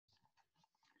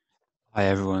Hi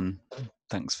everyone,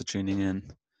 thanks for tuning in.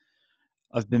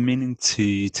 I've been meaning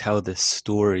to tell this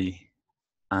story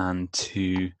and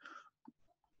to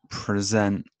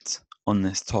present on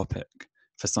this topic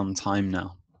for some time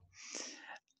now.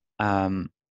 And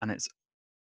it's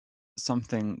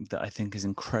something that I think is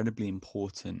incredibly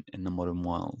important in the modern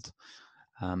world.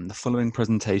 The following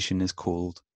presentation is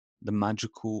called The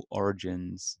Magical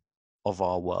Origins of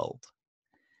Our World.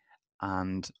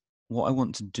 And what I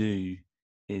want to do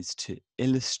is to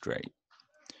illustrate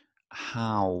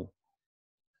how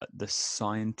the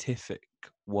scientific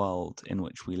world in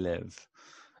which we live,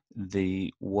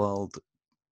 the world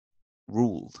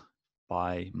ruled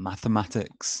by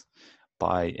mathematics,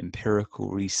 by empirical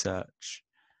research,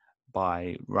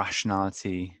 by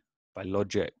rationality, by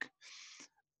logic,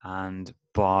 and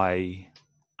by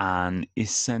an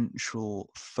essential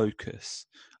focus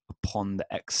upon the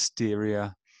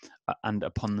exterior and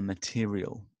upon the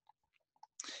material,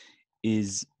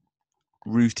 is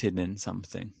rooted in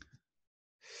something.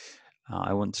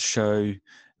 I want to show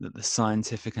that the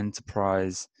scientific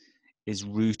enterprise is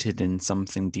rooted in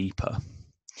something deeper,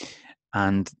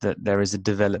 and that there is a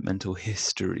developmental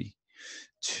history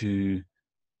to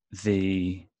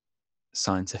the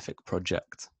scientific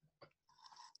project.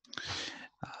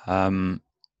 Perhaps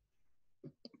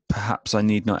I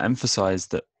need not emphasize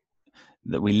that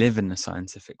we live in a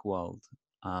scientific world,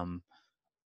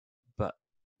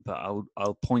 but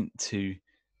I'll point to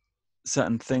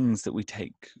certain things that we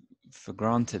take for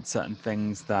granted, certain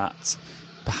things that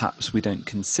perhaps we don't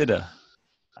consider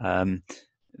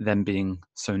them being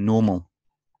so normal.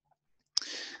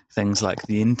 Things like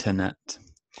the internet,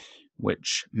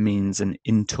 which means an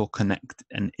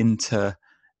interconnected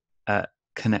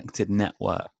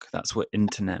network. That's what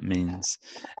internet means.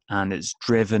 And it's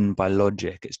driven by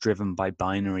logic, it's driven by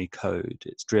binary code,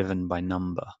 it's driven by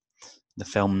number. The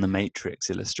film The Matrix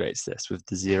illustrates this with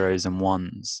the zeros and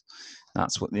ones.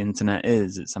 That's what the internet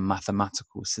is. It's a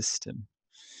mathematical system.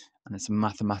 And it's a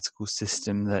mathematical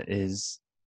system that is,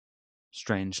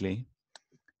 strangely,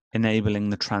 enabling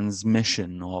the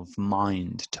transmission of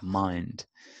mind to mind,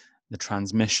 the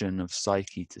transmission of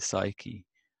psyche to psyche.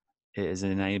 It is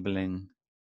enabling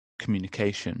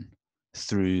communication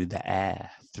through the air,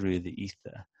 through the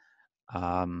ether,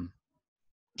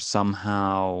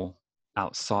 somehow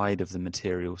outside of the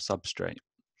material substrate.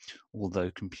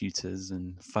 Although computers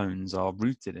and phones are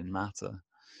rooted in matter,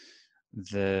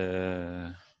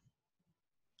 the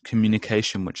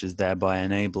communication which is thereby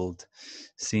enabled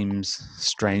seems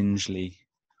strangely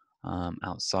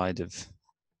outside of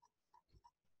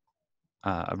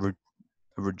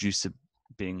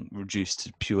being reduced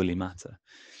to purely matter.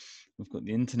 We've got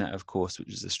the internet, of course,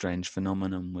 which is a strange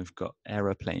phenomenon. We've got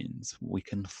aeroplanes. We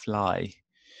can fly.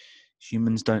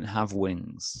 Humans don't have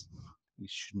wings. We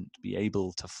shouldn't be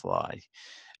able to fly.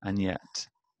 And yet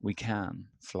we can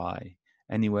fly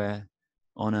anywhere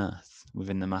on Earth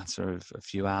within the matter of a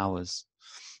few hours.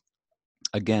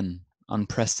 Again,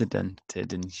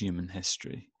 unprecedented in human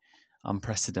history,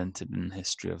 unprecedented in the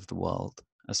history of the world,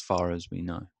 as far as we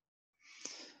know.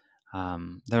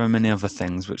 There are many other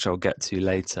things which I'll get to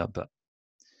later, but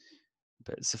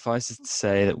it suffices to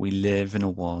say that we live in a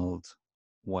world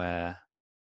where,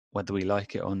 whether we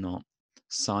like it or not,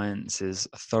 science is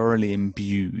thoroughly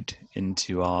imbued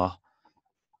into us.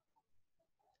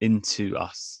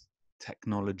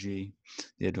 Technology,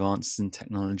 the advances in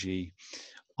technology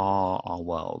are our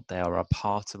world. They are a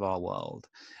part of our world.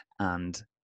 And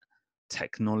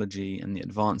technology and the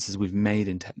advances we've made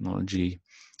in technology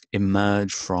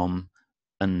emerge from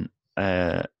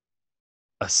a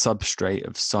substrate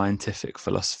of scientific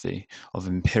philosophy, of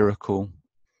empirical,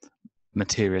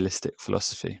 materialistic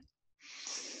philosophy.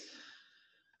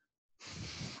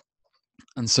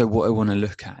 And so what I want to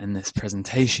look at in this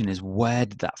presentation is, where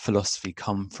did that philosophy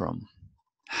come from?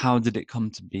 How did it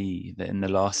come to be that in the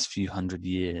last few hundred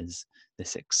years,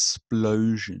 this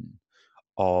explosion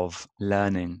of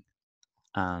learning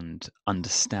and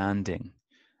understanding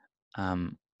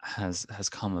has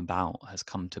come about, has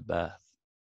come to birth?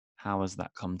 How has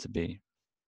that come to be?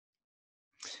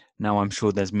 Now, I'm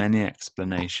sure there's many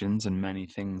explanations and many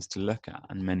things to look at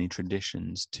and many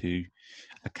traditions to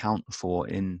account for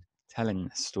in telling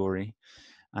this story.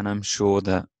 And I'm sure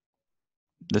that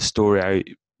the story I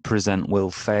present will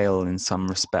fail in some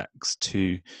respects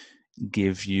to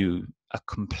give you a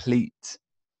complete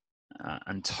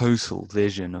and total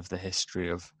vision of the history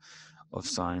of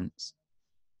science.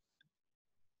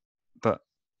 But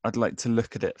I'd like to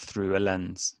look at it through a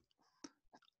lens,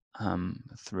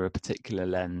 through a particular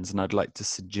lens, and I'd like to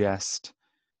suggest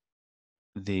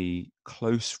the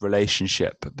close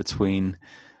relationship between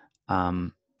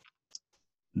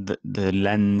the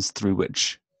lens through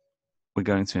which we're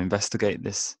going to investigate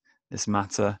this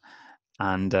matter,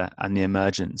 and the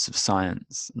emergence of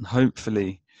science. And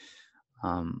hopefully,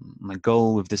 my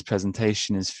goal with this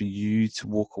presentation is for you to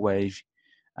walk away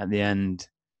at the end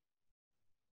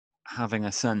having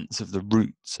a sense of the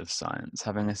roots of science,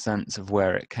 having a sense of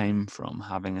where it came from,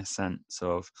 having a sense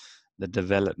of the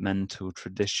developmental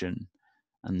tradition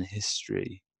and the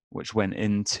history which went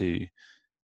into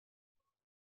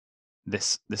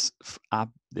this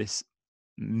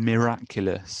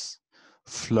miraculous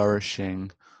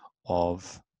flourishing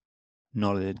of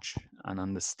knowledge and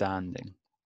understanding.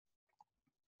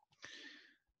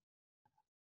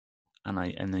 And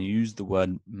I use the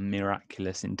word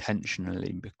miraculous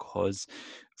intentionally because,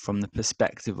 from the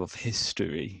perspective of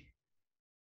history,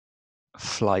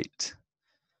 flight,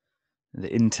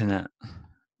 the internet,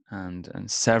 and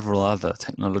several other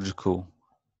technological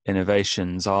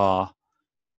innovations are,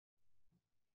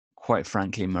 quite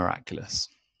frankly, miraculous.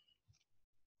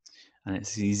 And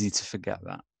it's easy to forget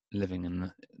that living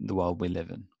in the world we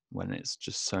live in, when it's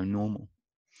just so normal.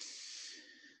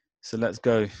 So let's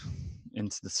go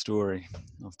into the story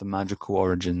of the magical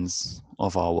origins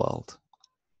of our world.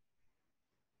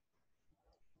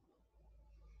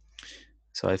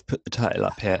 So I've put the title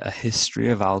up here, A History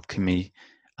of Alchemy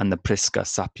and the Prisca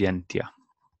Sapientia.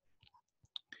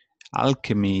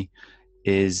 Alchemy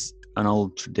is an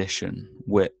old tradition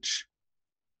which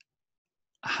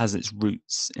has its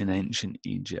roots in ancient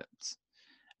Egypt.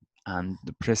 And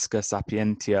the Prisca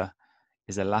Sapientia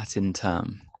is a Latin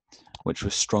term which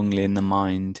was strongly in the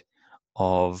mind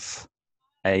of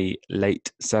a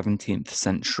late 17th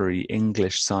century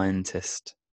English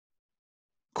scientist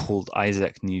called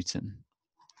Isaac Newton.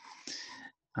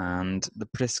 And the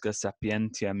Prisca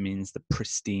Sapientia means the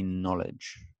pristine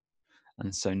knowledge.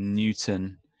 And so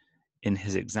Newton, in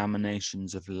his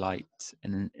examinations of light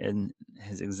and in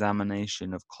his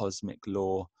examination of cosmic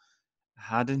law,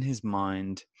 had in his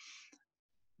mind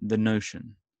the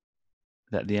notion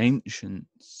that the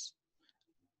ancients,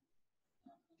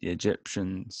 the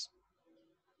Egyptians,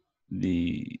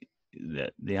 the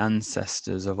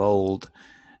ancestors of old,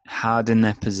 had in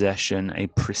their possession a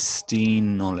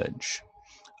pristine knowledge,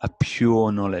 a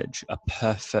pure knowledge, a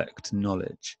perfect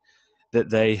knowledge, that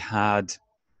they had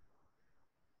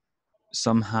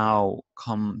somehow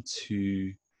come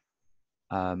to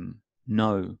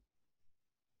know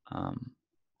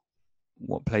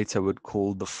what Plato would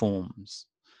call the forms.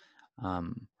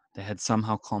 They had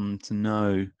somehow come to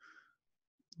know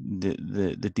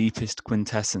the deepest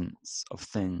quintessence of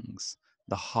things,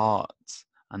 the heart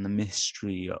and the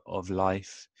mystery of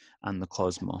life and the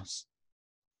cosmos.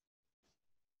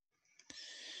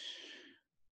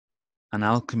 And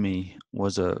alchemy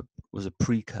was a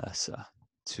precursor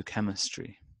to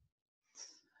chemistry,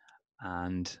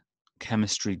 and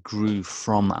chemistry grew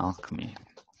from alchemy.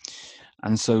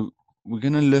 And so we're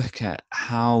going to look at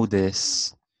how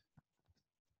this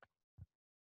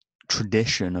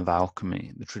tradition of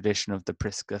alchemy, the tradition of the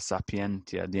Prisca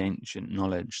Sapientia, the ancient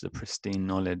knowledge, the pristine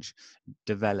knowledge,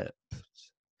 developed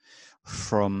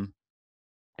from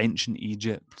ancient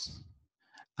Egypt,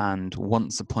 and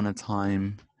once upon a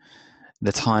time,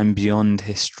 the time beyond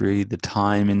history, the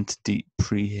time into deep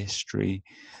prehistory,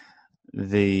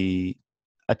 the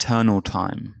eternal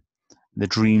time, the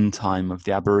dream time of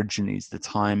the Aborigines, the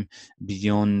time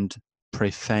beyond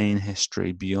profane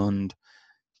history, beyond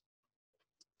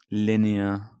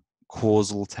linear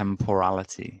causal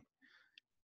temporality,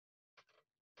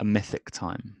 a mythic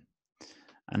time,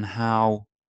 and how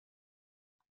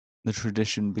the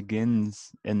tradition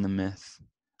begins in the myth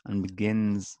and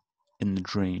begins in the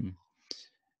dream,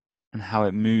 and how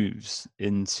it moves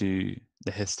into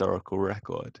the historical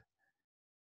record,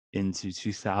 into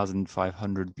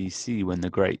 2500 BC, when the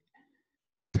great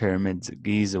pyramids at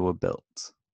Giza were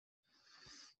built,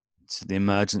 to the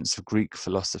emergence of Greek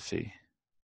philosophy,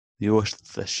 the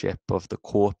authorship of the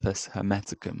Corpus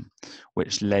Hermeticum,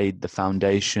 which laid the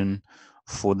foundation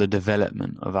for the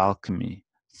development of alchemy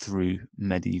through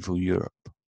medieval Europe.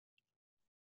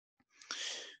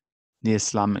 The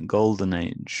Islamic Golden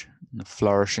Age, the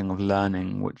flourishing of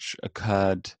learning which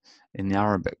occurred in the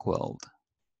Arabic world,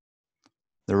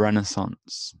 the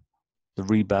Renaissance, the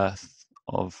rebirth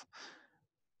of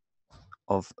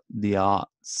the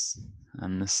arts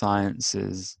and the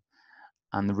sciences,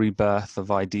 and the rebirth of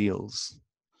ideals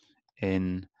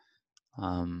in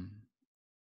the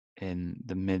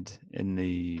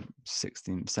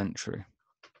 16th century.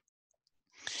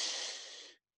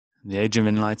 The Age of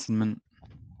Enlightenment,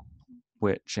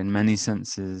 which in many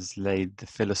senses laid the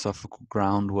philosophical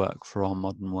groundwork for our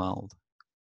modern world,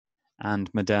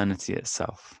 and modernity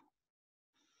itself.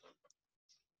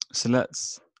 So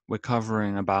we're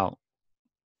covering about,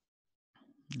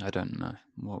 I don't know,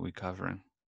 what are we covering?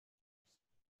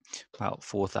 About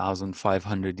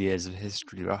 4,500 years of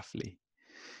history, roughly.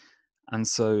 And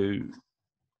so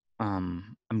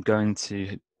I'm going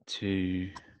to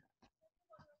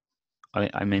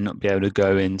I may not be able to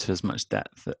go into as much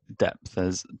depth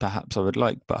as perhaps I would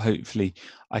like, but hopefully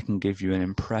I can give you an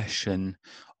impression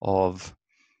of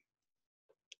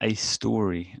a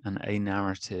story and a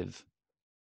narrative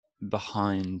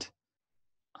behind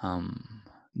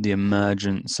the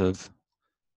emergence of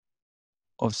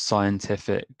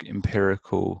scientific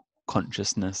empirical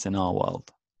consciousness in our world.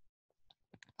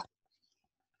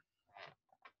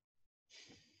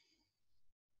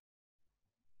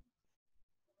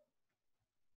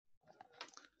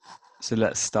 So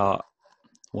let's start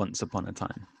once upon a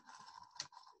time.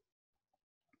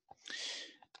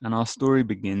 And our story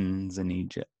begins in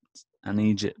Egypt. And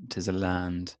Egypt is a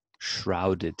land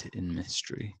shrouded in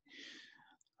mystery.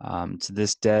 To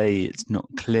this day, it's not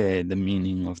clear the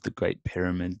meaning of the Great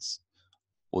Pyramids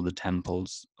or the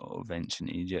temples of ancient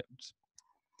Egypt,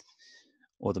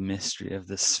 or the mystery of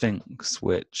the Sphinx,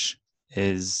 which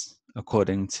is,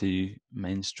 according to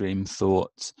mainstream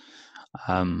thought,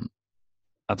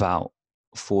 about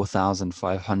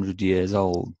 4,500 years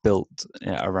old, built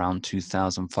around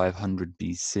 2,500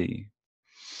 BC.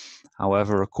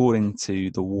 However, according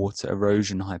to the water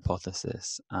erosion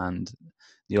hypothesis and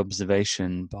the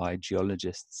observation by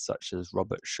geologists such as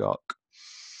Robert Schoch,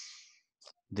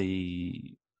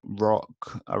 the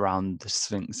rock around the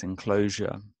Sphinx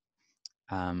enclosure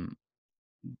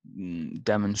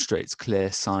demonstrates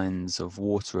clear signs of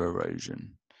water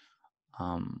erosion,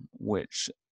 which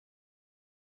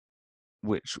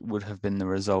would have been the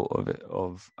result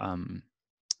of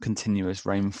continuous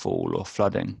rainfall or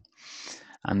flooding.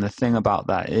 And the thing about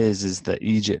that is that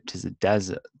Egypt is a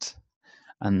desert,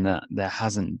 and that there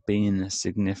hasn't been a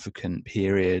significant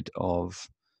period of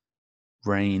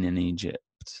rain in Egypt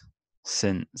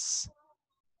since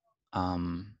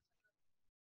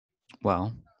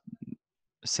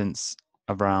since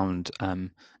around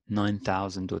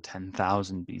 9,000 or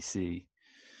 10,000 BC.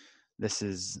 This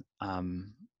is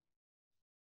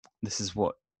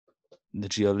what the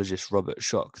geologist Robert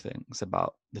Schoch thinks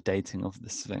about the dating of the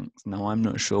Sphinx. Now, I'm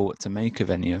not sure what to make of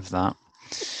any of that,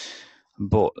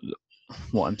 but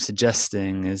what I'm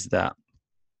suggesting is that,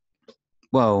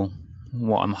 well,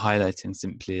 what I'm highlighting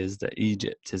simply is that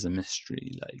Egypt is a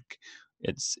mystery. Like,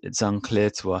 it's unclear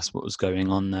to us what was going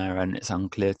on there, and it's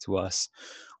unclear to us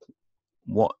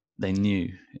what they knew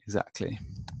exactly.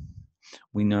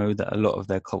 We know that a lot of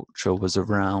their culture was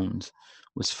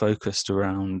focused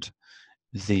around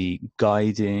the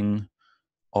guiding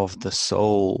of the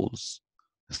souls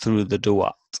through the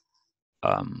Duat,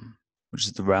 which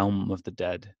is the realm of the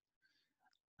dead,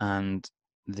 and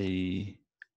the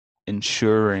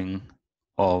ensuring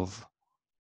of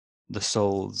the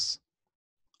souls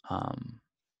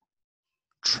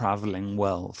traveling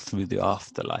well through the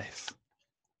afterlife.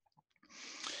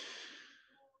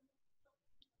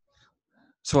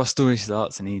 So our story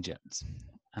starts in Egypt,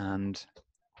 and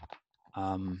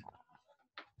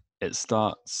it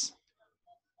starts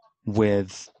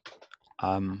with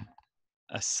a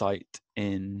site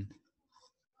in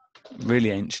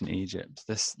really ancient Egypt.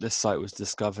 This site was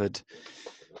discovered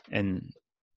in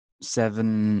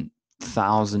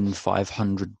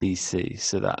 7,500 BC,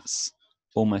 so that's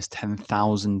almost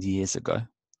 10,000 years ago.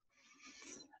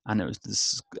 And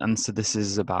so this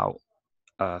is about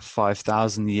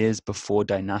 5,000 years before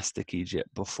dynastic Egypt,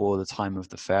 before the time of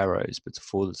the pharaohs, but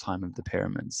before the time of the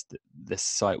pyramids. This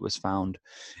site was found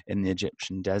in the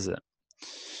Egyptian desert.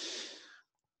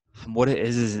 And what it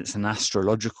is it's an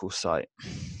astrological site,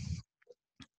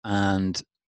 and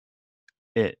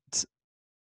it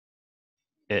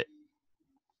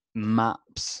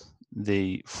maps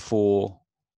the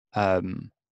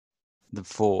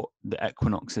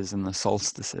equinoxes and the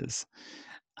solstices,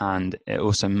 and it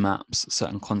also maps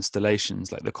certain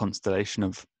constellations, like the constellation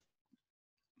of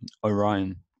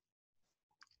Orion.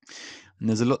 And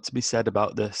there's a lot to be said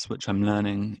about this, which I'm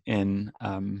learning in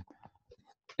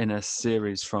a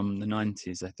series from the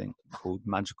 90s, I think, called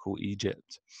Magical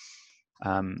Egypt,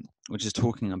 which is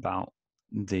talking about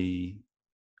the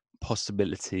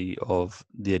possibility of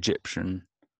the Egyptians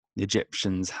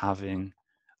having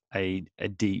a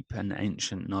deep and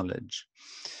ancient knowledge.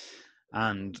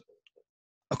 And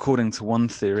according to one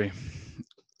theory,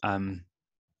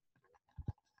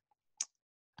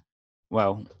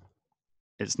 well,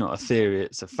 it's not a theory,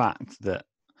 it's a fact that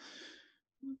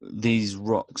these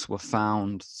rocks were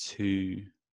found to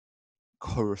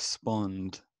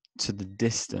correspond to the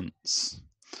distance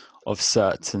of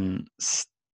certain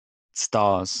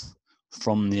stars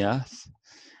from the Earth.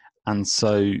 And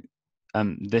so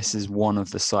this is one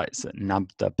of the sites at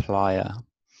Nabda Playa,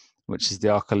 which is the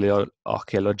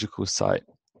archaeological site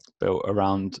built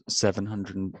around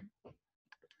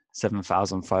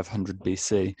 7,500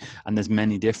 BC. And there's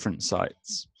many different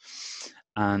sites.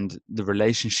 And the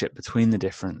relationship between the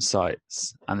different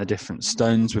sites and the different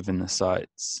stones within the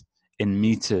sites in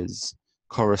meters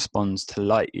corresponds to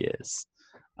light years.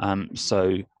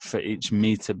 So for each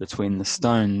meter between the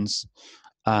stones,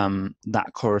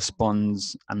 that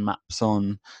corresponds and maps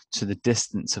on to the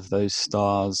distance of those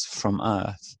stars from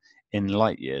Earth in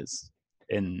light years.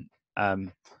 And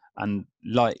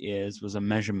light years was a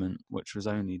measurement which was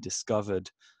only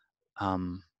discovered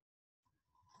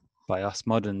by us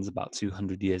moderns about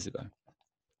 200 years ago.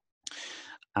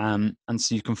 And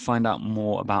so you can find out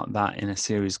more about that in a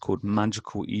series called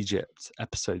Magical Egypt.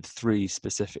 Episode 3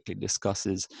 specifically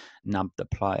discusses Nabda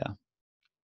Playa.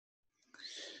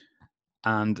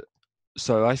 And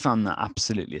so I found that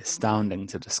absolutely astounding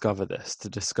to discover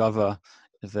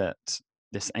that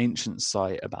this ancient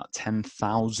site, about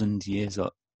 10,000 years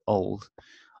old,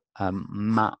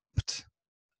 mapped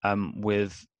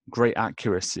with great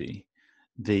accuracy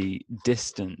the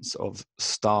distance of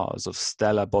stars, of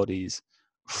stellar bodies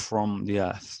from the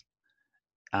Earth,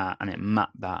 and it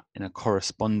mapped that in a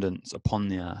correspondence upon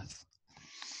the Earth.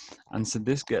 And so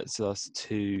this gets us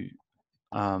to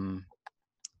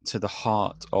the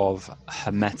heart of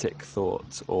Hermetic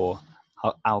thought or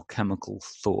alchemical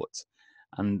thought,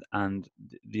 and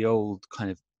the old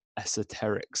kind of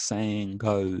esoteric saying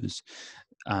goes,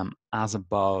 as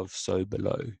above, so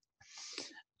below.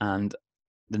 And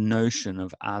the notion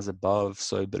of as above,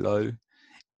 so below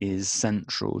is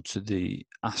central to the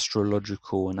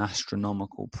astrological and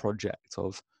astronomical project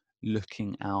of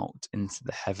looking out into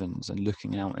the heavens and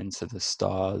looking out into the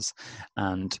stars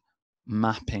and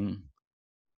mapping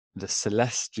the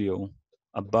celestial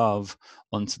above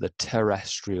onto the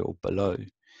terrestrial below,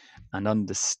 and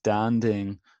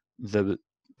understanding the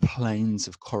planes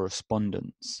of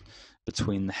correspondence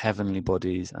between the heavenly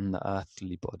bodies and the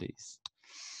earthly bodies.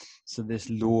 So this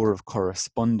law of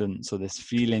correspondence, or this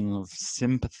feeling of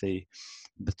sympathy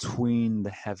between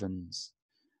the heavens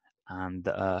and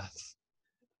the earth,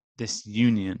 this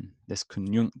union, this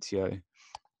conjunctio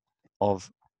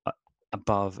of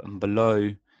above and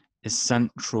below, is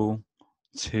central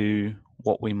to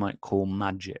what we might call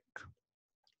magic,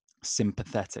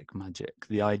 sympathetic magic,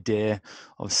 the idea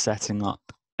of setting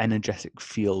up energetic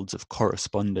fields of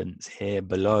correspondence here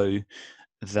below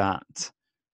that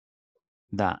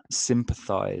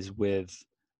sympathize with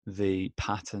the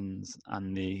patterns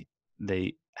and the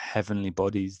heavenly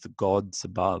bodies, the gods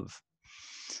above.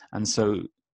 And so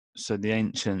to the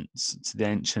ancient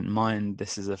mind,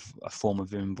 this is a form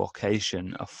of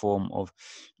invocation, a form of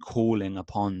calling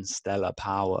upon stellar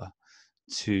power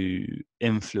to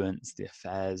influence the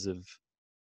affairs of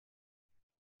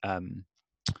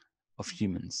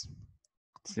humans,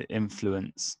 to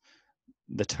influence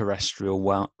the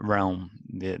terrestrial realm,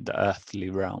 the earthly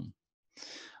realm.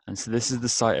 And so this is the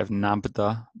site of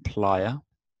Nabda Playa,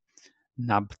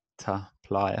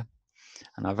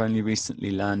 and I've only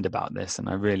recently learned about this, and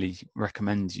I really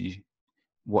recommend you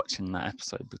watching that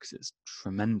episode because it's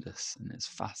tremendous and it's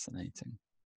fascinating.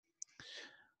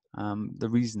 The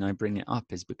reason I bring it up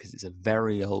is because it's a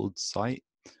very old site,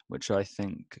 which I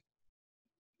think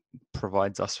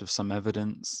provides us with some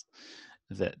evidence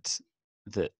that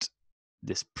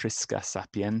this Prisca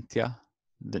Sapientia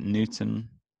that Newton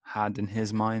had in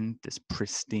his mind, this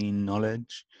pristine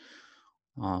knowledge,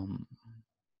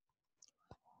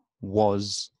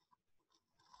 was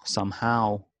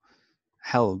somehow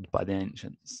held by the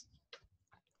ancients.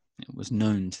 It was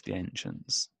known to the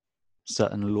ancients.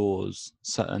 Certain laws,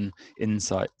 certain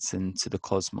insights into the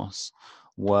cosmos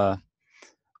were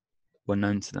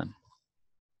known to them.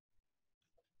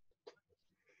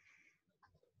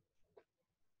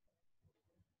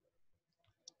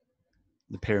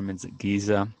 The pyramids at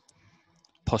Giza,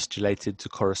 postulated to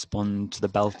correspond to the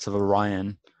belt of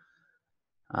Orion,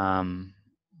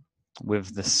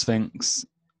 with the Sphinx,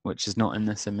 which is not in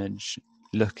this image,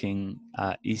 looking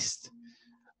east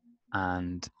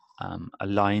and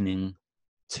aligning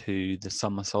to the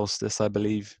summer solstice, I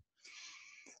believe.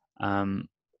 I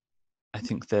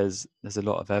think there's a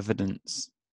lot of evidence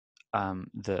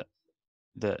that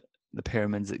the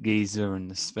pyramids at Giza and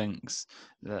the Sphinx,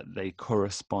 that they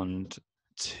correspond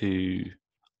to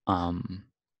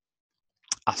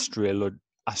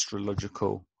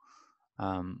astrological,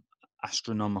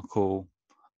 astronomical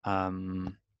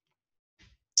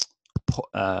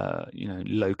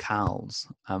locales.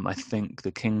 I think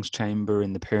the King's Chamber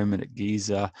in the Pyramid at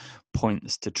Giza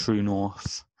points to true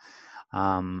north,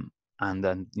 and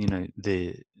then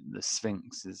the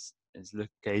Sphinx is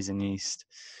gazing east.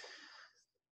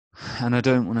 And I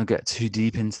don't want to get too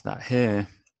deep into that here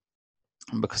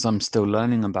because I'm still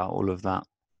learning about all of that.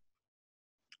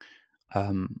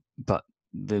 But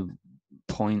the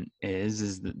point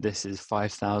is that this is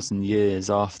 5,000 years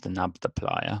after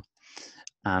Nabta-Playa,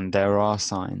 and there are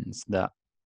signs that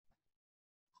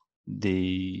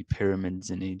the pyramids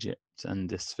in Egypt and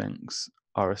the Sphinx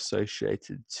are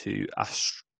associated to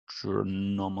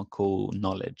astronomical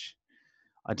knowledge.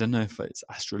 I don't know if it's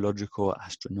astrological or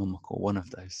astronomical, one of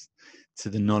those, to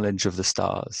the knowledge of the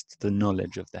stars, to the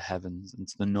knowledge of the heavens, and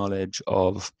to the knowledge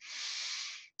of,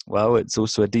 well, it's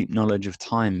also a deep knowledge of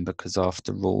time, because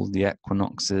after all, the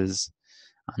equinoxes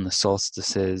and the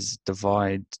solstices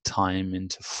divide time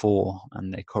into 4,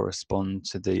 and they correspond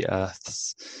to the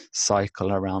Earth's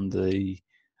cycle around the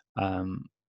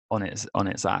on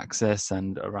its axis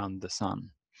and around the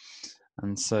sun.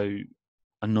 And so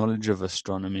a knowledge of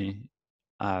astronomy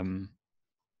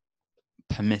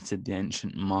permitted the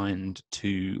ancient mind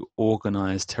to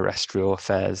organize terrestrial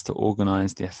affairs, to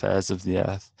organize the affairs of the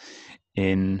earth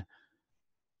in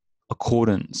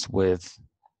accordance with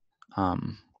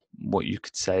what you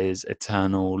could say is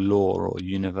eternal law or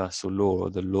universal law, or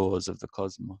the laws of the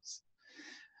cosmos.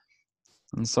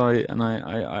 And so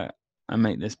I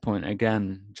make this point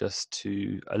again just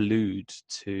to allude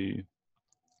to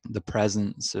the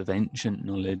presence of ancient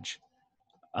knowledge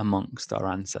amongst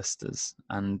our ancestors,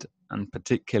 and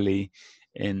particularly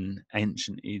in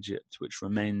ancient Egypt, which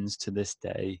remains to this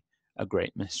day a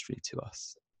great mystery to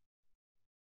us.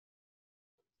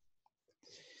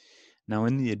 Now,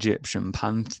 in the Egyptian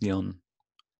pantheon,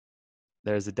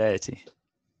 there is a deity,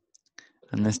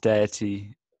 and this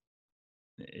deity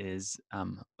is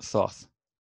Thoth.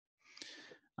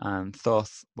 And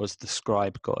Thoth was the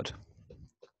scribe god.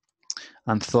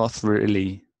 And Thoth,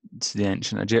 really, to the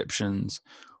ancient Egyptians,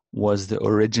 was the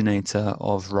originator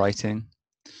of writing,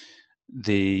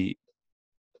 the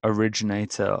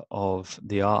originator of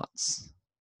the arts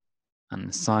and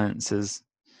the sciences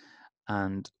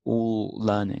and all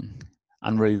learning,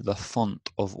 and really the font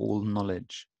of all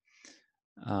knowledge.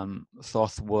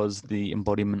 Thoth was the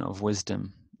embodiment of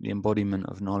wisdom, the embodiment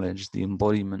of knowledge, the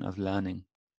embodiment of learning.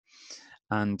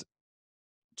 And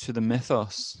to the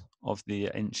mythos of the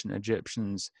ancient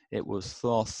Egyptians, it was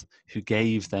Thoth who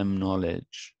gave them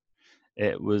knowledge.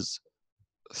 It was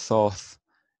Thoth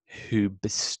who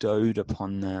bestowed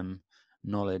upon them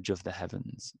knowledge of the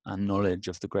heavens and knowledge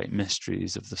of the great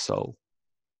mysteries of the soul.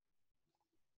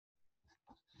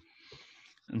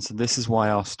 And so this is why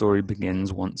our story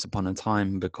begins once upon a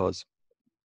time, because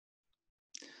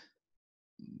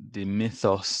the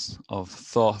mythos of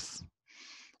Thoth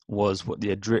was what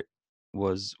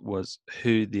was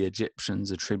who the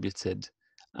Egyptians attributed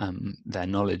their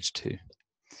knowledge to.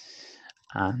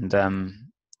 And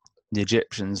the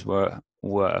Egyptians were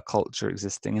a culture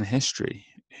existing in history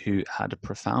who had a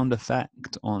profound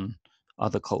effect on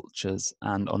other cultures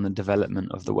and on the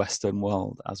development of the Western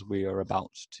world, as we are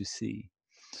about to see.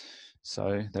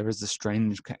 So there is a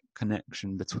strange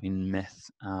connection between myth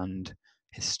and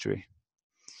history.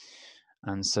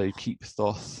 And so keep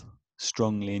Thoth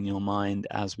strongly in your mind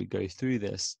as we go through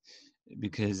this,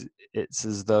 because it's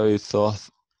as though Thoth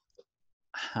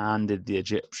handed the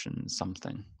Egyptians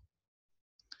something.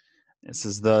 It's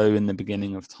as though in the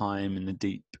beginning of time, in the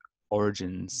deep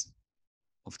origins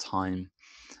of time,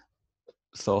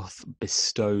 Thoth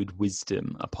bestowed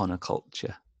wisdom upon a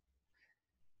culture,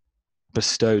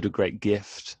 bestowed a great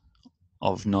gift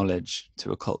of knowledge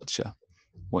to a culture,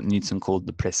 what Newton called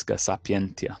the Prisca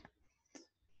Sapientia.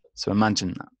 So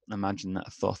imagine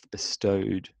that Thoth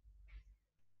bestowed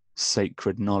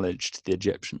sacred knowledge to the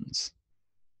Egyptians.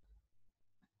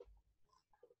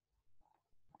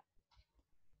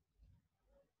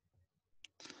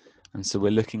 And so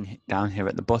we're looking down here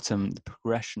at the bottom, the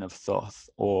progression of Thoth,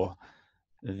 or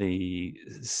the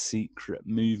secret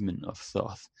movement of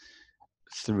Thoth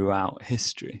throughout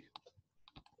history.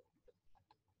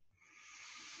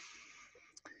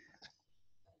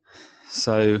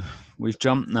 So we've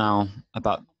jumped now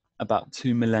about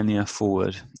 2 millennia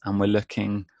forward, and we're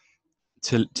looking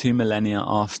to 2 millennia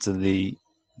after the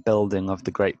building of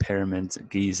the Great Pyramids at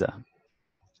Giza.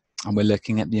 And we're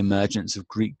looking at the emergence of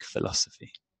Greek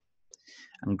philosophy.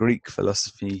 And Greek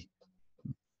philosophy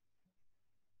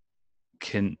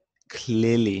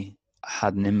clearly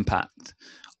had an impact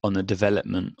on the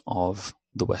development of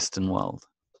the Western world.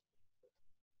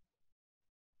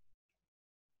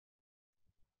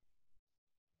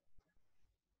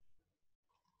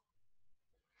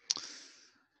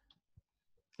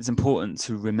 it's important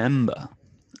to remember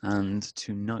and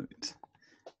to note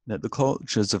that the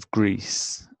cultures of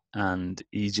Greece and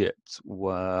Egypt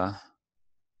were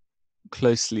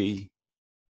closely,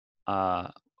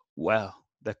 they're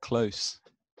close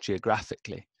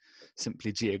geographically.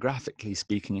 Simply geographically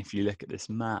speaking, if you look at this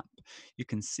map, you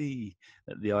can see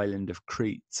that the island of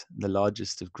Crete, the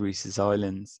largest of Greece's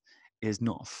islands, is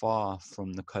not far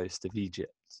from the coast of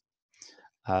Egypt.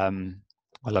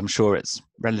 Well, I'm sure it's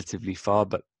relatively far,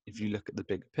 but if you look at the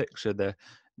bigger picture, they're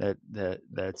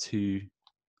two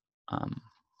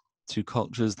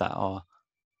cultures that are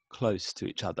close to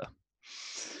each other.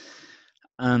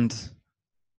 And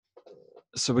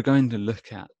so we're going to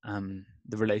look at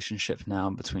the relationship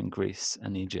now between Greece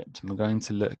and Egypt. And we're going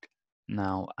to look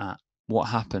now at what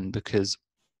happened, because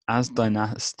as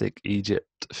dynastic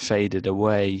Egypt faded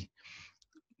away,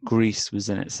 Greece was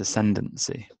in its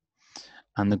ascendancy.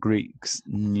 And the Greeks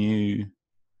knew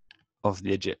of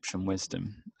the Egyptian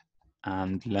wisdom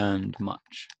and learned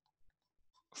much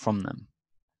from them.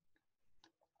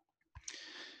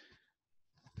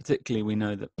 Particularly, we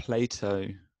know that Plato,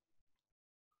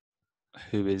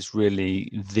 who is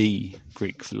really the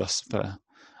Greek philosopher,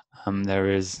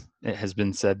 it has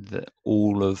been said that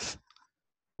all of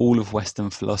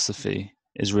Western philosophy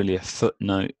is really a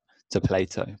footnote to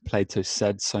Plato. Plato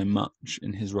said so much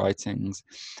in his writings.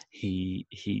 He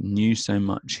knew so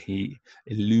much. He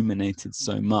illuminated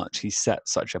so much. He set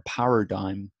such a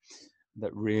paradigm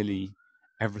that really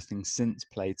everything since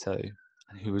Plato,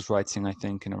 who was writing, I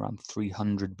think, in around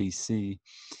 300 BC,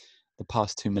 the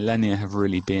past 2 millennia have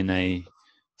really been a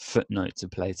footnote to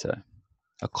Plato,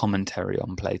 a commentary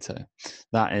on Plato.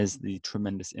 That is the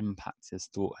tremendous impact his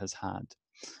thought has had.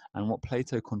 And what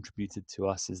Plato contributed to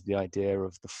us is the idea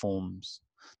of the forms,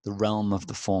 the realm of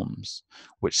the forms,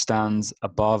 which stands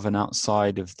above and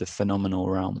outside of the phenomenal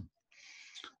realm.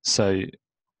 So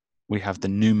we have the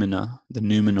noumena, the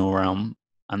noumenal realm,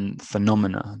 and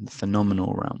phenomena, the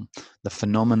phenomenal realm. The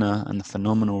phenomena and the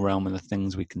phenomenal realm are the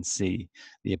things we can see,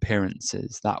 the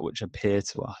appearances, that which appear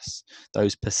to us,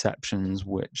 those perceptions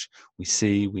which we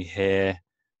see, we hear,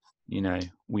 that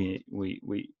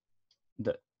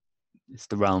it's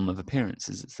the realm of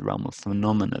appearances, it's the realm of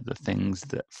phenomena, the things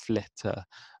that flitter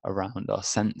around our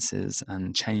senses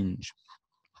and change.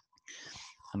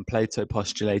 And Plato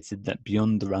postulated that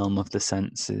beyond the realm of the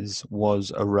senses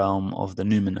was a realm of the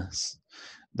numinous,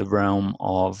 the realm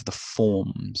of the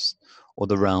forms, or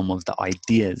the realm of the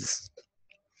ideas.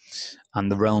 And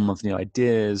the realm of the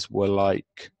ideas were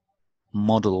like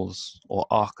models or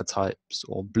archetypes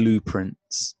or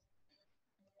blueprints,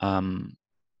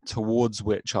 towards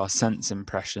which our sense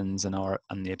impressions and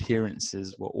the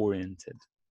appearances were oriented.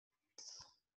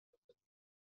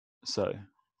 So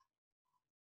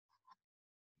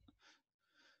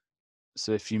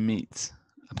if you meet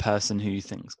a person who you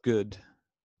think's good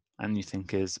and you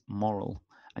think is moral,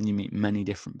 and you meet many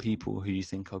different people who you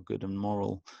think are good and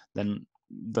moral, then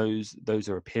those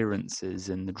are appearances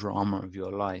in the drama of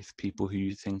your life, people who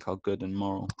you think are good and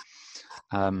moral.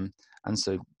 And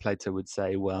so Plato would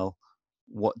say, well,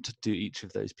 what do each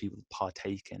of those people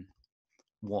partake in?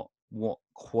 What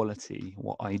quality,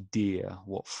 what idea,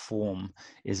 what form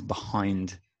is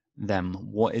behind them?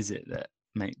 What is it that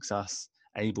makes us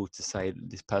able to say that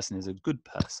this person is a good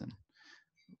person?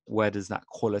 Where does that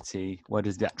quality, where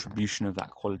does the attribution of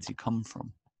that quality come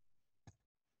from?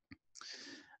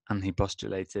 And he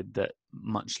postulated that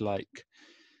much like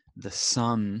the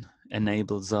sun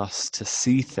enables us to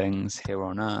see things here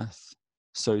on earth,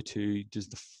 so too does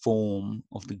the form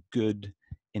of the good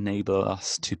enable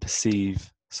us to perceive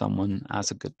someone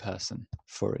as a good person,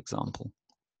 for example.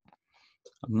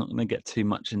 I'm not going to get too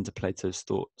much into Plato's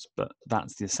thoughts, but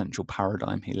that's the essential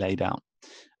paradigm he laid out.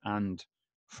 And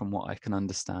from what I can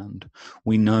understand,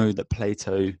 we know that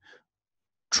Plato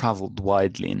traveled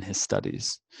widely in his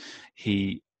studies.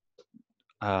 He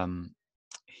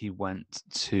went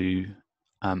to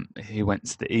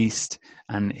the east,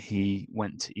 and he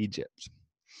went to Egypt,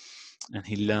 and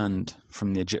he learned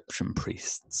from the Egyptian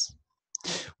priests.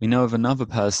 We know of another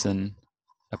person,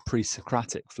 a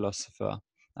pre-Socratic philosopher,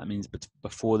 that means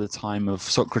before the time of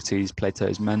Socrates,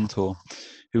 Plato's mentor,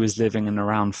 who was living in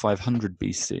around 500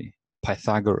 BC,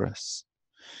 Pythagoras.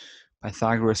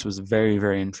 Pythagoras was a very,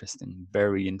 very interesting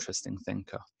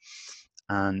thinker.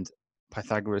 And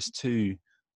Pythagoras too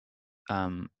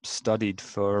studied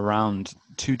for around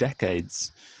 2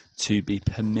 decades to be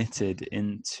permitted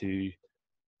into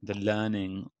the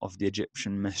learning of the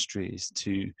Egyptian mysteries,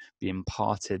 to be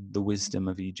imparted the wisdom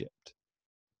of Egypt.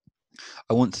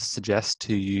 I want to suggest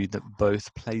to you that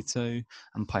both Plato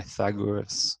and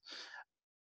Pythagoras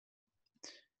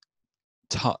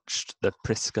touched the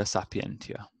Prisca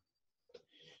Sapientia.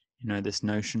 You know, this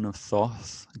notion of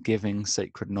Thoth giving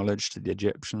sacred knowledge to the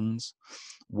Egyptians.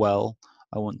 Well,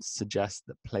 I want to suggest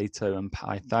that Plato and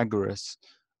Pythagoras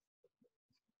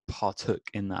partook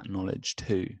in that knowledge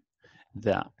too,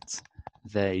 that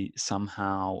they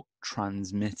somehow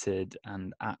transmitted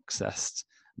and accessed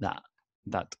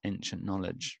that ancient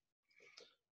knowledge.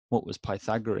 What was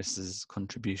Pythagoras'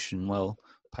 contribution? Well,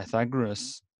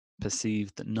 Pythagoras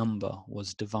perceived that number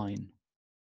was divine.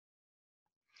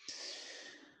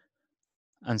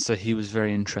 And so he was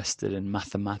very interested in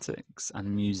mathematics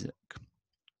and music,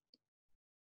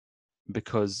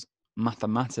 because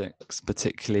mathematics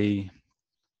particularly,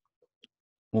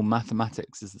 well,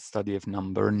 mathematics is the study of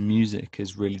number, and music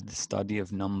is really the study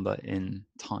of number in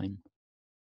time.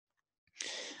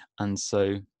 And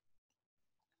so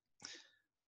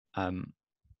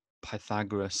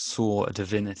Pythagoras saw a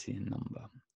divinity in number,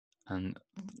 and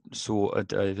saw a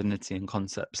divinity in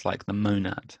concepts like the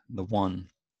monad, the one,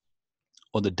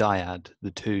 or the dyad,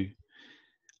 the two,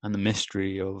 and the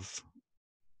mystery of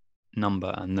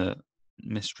number and the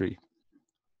mystery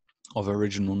of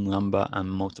original number and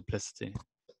multiplicity.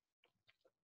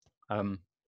 I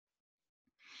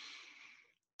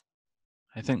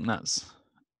think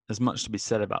there's much to be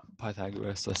said about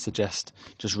Pythagoras. I suggest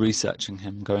just researching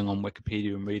him, going on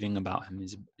Wikipedia and reading about him.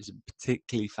 He's a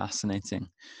particularly fascinating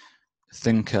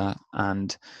thinker,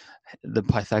 and the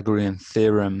Pythagorean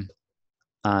theorem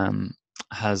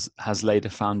has laid a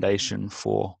foundation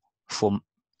for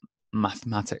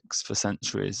mathematics for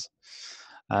centuries.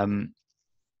 The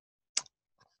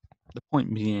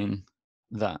point being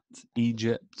that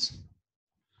Egypt,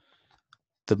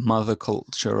 the mother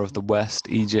culture of the West,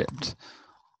 Egypt,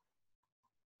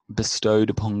 bestowed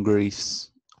upon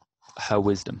Greece her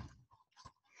wisdom.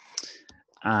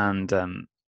 And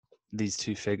these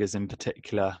two figures in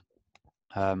particular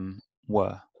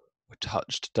were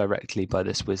touched directly by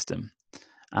this wisdom,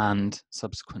 and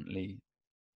subsequently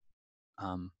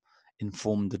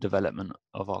informed the development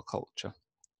of our culture.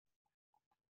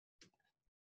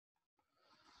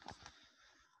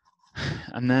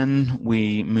 And then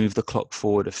we move the clock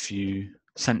forward a few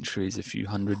centuries, a few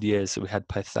hundred years. So we had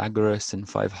Pythagoras in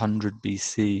 500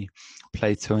 BC,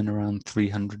 Plato in around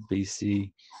 300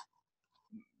 BC.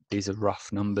 These are rough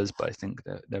numbers, but I think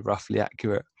they're roughly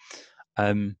accurate.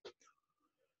 And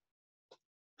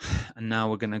now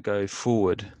we're going to go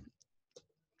forward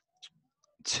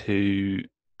to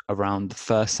around the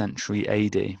 1st century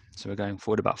AD. So we're going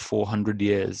forward about 400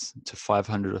 years to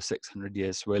 500 or 600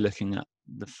 years. So we're looking at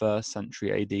the 1st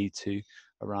century AD to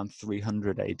around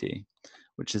 300 AD,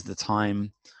 which is the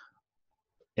time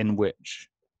in which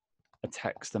a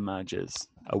text emerges,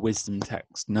 a wisdom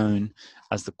text known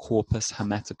as the Corpus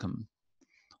Hermeticum,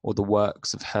 or the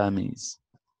works of Hermes.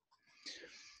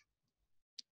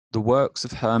 The works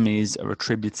of Hermes are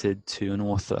attributed to an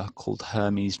author called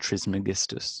Hermes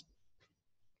Trismegistus,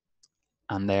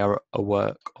 and they are a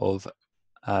work of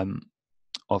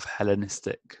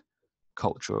Hellenistic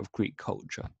culture, of Greek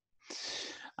culture.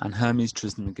 And Hermes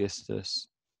Trismegistus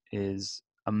is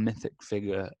a mythic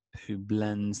figure who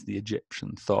blends the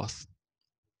Egyptian Thoth,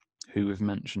 who we've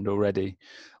mentioned already,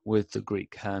 with the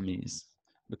Greek Hermes,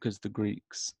 because the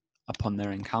Greeks, upon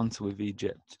their encounter with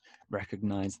Egypt,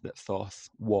 recognized that Thoth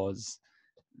was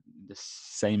the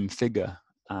same figure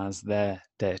as their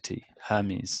deity,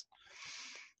 Hermes.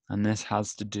 And this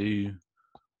has to do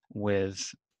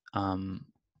with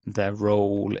their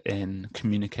role in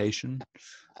communication,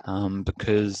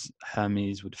 because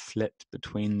Hermes would flit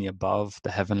between the above,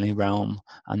 the heavenly realm,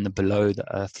 and the below,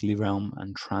 the earthly realm,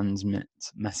 and transmit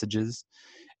messages.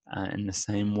 In the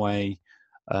same way,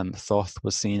 Thoth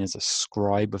was seen as a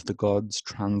scribe of the gods,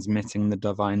 transmitting the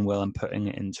divine will and putting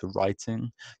it into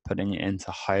writing, putting it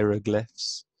into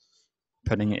hieroglyphs,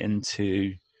 putting it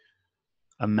into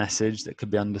a message that could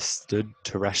be understood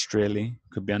terrestrially,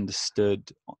 could be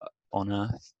understood on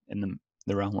Earth in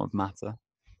the realm of matter.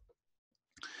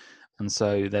 And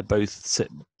so they both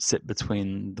sit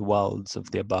between the worlds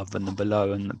of the above and the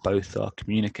below, and both are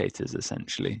communicators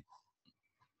essentially.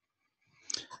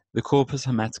 The Corpus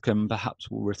Hermeticum, perhaps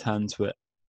we'll return to it.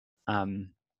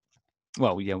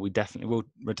 We definitely will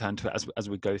return to it as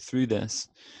we go through this.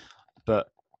 But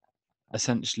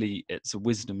essentially, it's a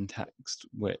wisdom text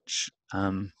which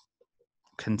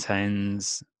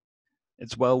contains.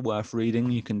 It's well worth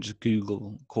reading. You can just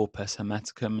Google Corpus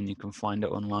Hermeticum and you can find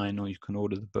it online, or you can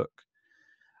order the book.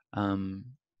 But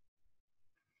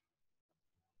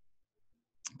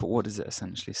what does it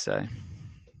essentially say?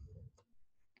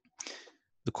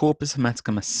 The Corpus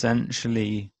Hermeticum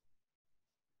essentially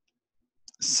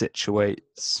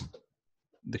situates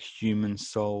the human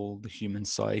soul, the human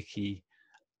psyche,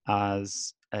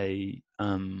 as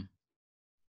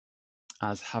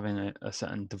having a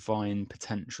certain divine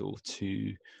potential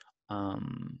to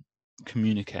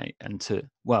communicate and to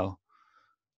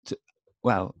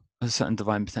a certain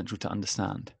divine potential to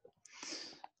understand,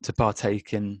 to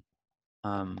partake in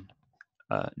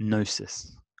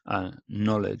gnosis,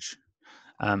 knowledge.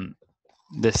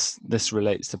 This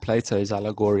relates to Plato's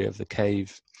allegory of the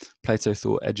cave. Plato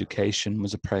thought education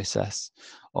was a process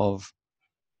of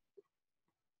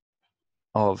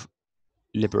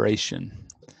liberation,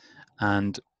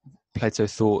 and Plato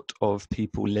thought of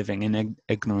people living in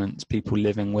ignorance, people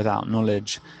living without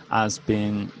knowledge, as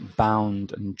being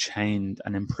bound and chained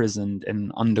and imprisoned in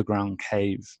an underground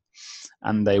cave.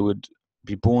 And they would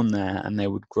be born there, and they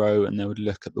would grow, and they would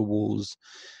look at the walls,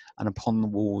 and upon the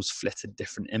walls flitted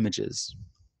different images,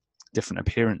 different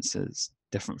appearances,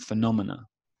 different phenomena.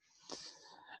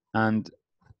 And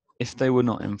if they were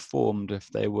not informed, if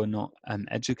they were not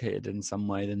educated in some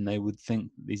way, then they would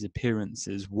think these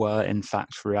appearances were in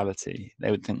fact reality.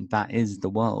 They would think that is the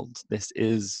world. This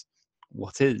is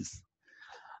what is.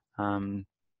 But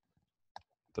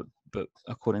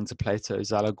according to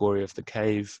Plato's allegory of the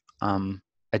cave,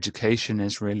 education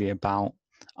is really about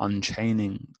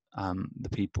unchaining the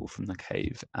people from the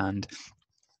cave and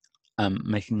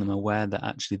making them aware that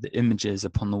actually the images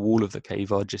upon the wall of the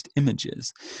cave are just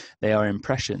images. They are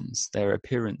impressions, they are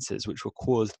appearances which were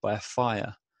caused by a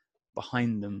fire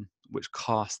behind them, which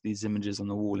cast these images on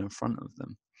the wall in front of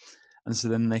them. And so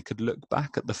then they could look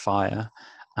back at the fire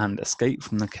and escape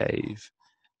from the cave,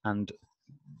 and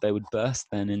they would burst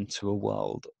then into a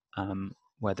world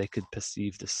where they could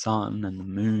perceive the sun and the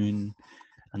moon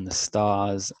and the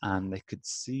stars, and they could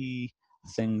see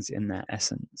things in their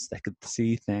essence. They could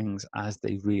see things as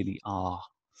they really are.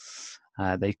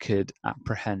 They could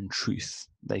apprehend truth.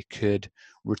 They could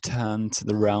return to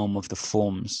the realm of the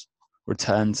forms,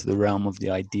 return to the realm of the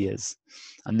ideas.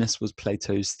 And this was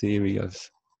Plato's theory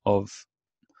of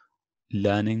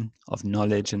learning, of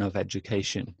knowledge, and of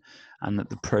education, and that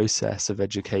the process of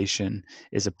education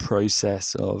is a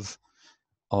process of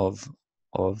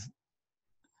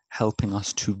helping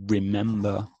us to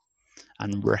remember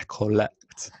and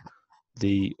recollect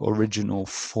the original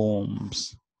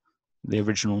forms, the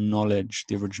original knowledge,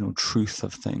 the original truth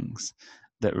of things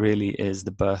that really is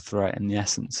the birthright and the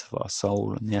essence of our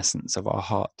soul and the essence of our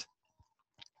heart.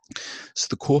 So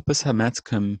the Corpus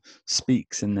Hermeticum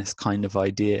speaks in this kind of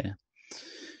idea.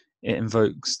 It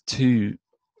invokes two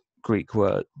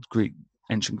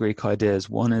ancient Greek ideas.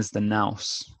 One is the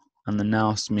nous, and the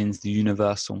nous means the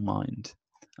universal mind,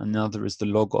 and the other is the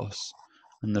logos,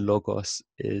 and the logos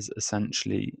is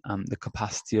essentially the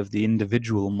capacity of the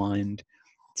individual mind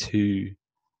to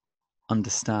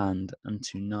understand and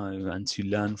to know and to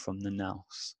learn from the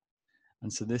nous.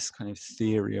 And so this kind of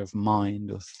theory of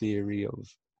mind, or theory of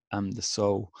the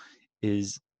soul,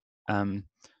 is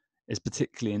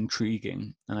particularly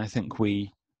intriguing, and I think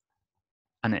it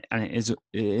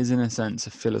is in a sense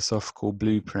a philosophical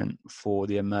blueprint for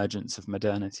the emergence of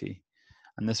modernity.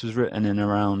 And this was written in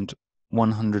around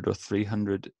 100 or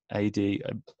 300 AD.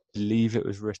 I believe it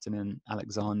was written in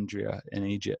Alexandria in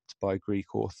Egypt by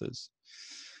Greek authors.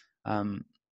 And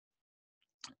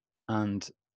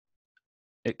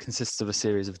it consists of a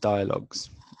series of dialogues.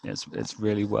 It's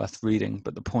really worth reading.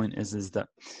 But the point is that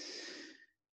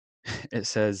it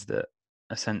says that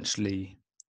essentially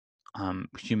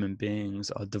human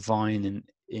beings are divine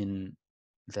in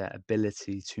their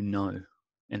ability to know,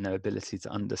 in their ability to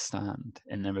understand,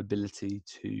 in their ability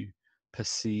to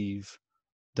perceive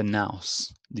the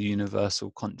nous, the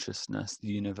universal consciousness, the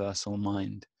universal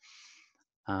mind,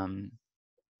 and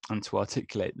to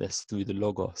articulate this through the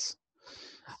logos.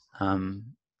 And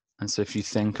so if you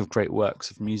think of great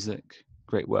works of music,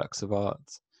 great works of art,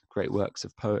 great works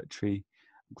of poetry,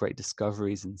 great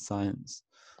discoveries in science,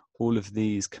 all of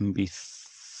these can be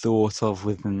thought of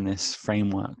within this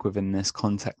framework, within this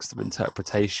context of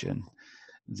interpretation.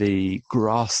 The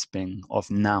grasping of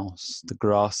nous, the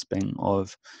grasping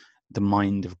of the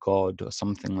mind of God, or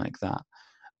something like that.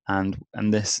 And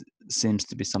this seems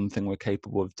to be something we're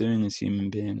capable of doing as human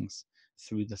beings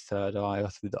through the third eye, or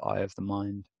through the eye of the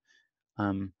mind,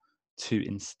 to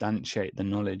instantiate the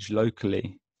knowledge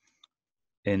locally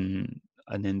in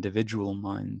an individual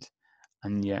mind,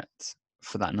 and yet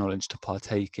for that knowledge to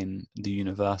partake in the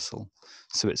universal.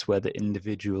 So it's where the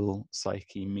individual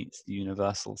psyche meets the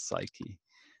universal psyche.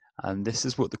 And this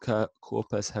is what the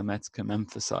Corpus Hermeticum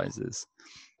emphasizes.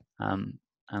 And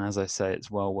as I say,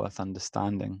 it's well worth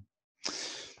understanding.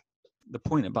 The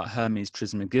point about Hermes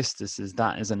Trismegistus is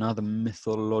that is another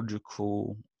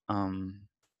mythological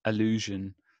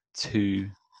allusion to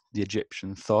the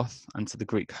Egyptian Thoth and to the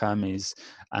Greek Hermes,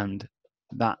 and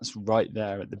that's right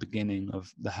there at the beginning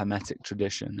of the Hermetic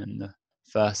tradition in the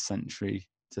 1st century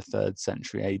to 3rd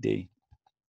century AD.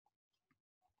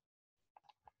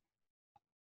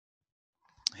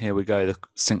 Here we go, the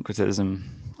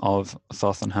syncretism of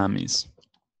Thoth and Hermes.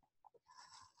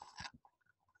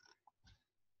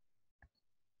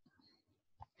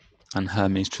 And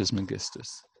Hermes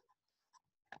Trismegistus.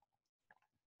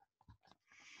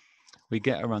 We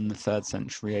get around the 3rd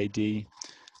century AD,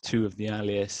 two of the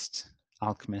earliest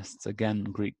alchemists, again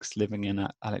Greeks living in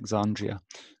Alexandria,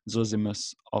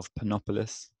 Zosimus of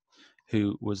Panopolis,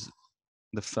 who was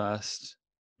the first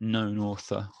known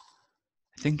author.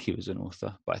 I think he was an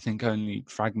author, but I think only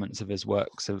fragments of his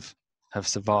works have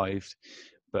survived.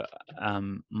 But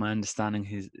my understanding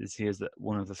is he is that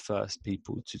one of the first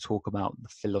people to talk about the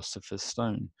Philosopher's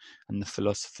Stone, and the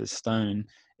Philosopher's Stone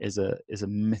is a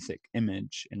mythic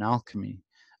image in alchemy,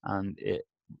 and it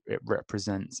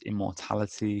represents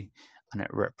immortality, and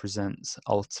it represents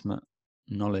ultimate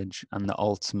knowledge and the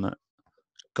ultimate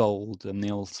goal and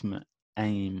the ultimate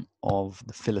aim of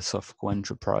the philosophical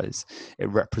enterprise. It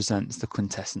represents the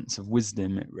quintessence of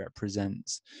wisdom. It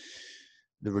represents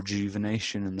the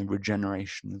rejuvenation and the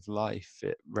regeneration of life.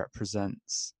 It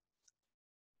represents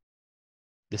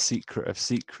the secret of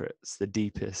secrets, the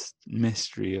deepest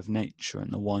mystery of nature,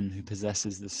 and the one who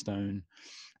possesses the stone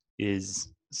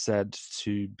is said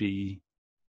to be,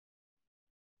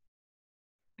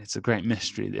 it's a great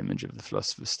mystery, the image of the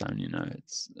Philosopher's Stone, you know,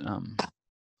 it's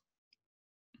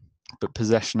but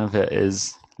possession of it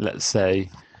is, let's say,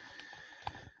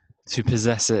 to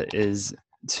possess it is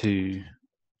to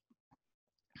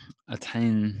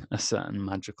attain a certain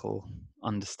magical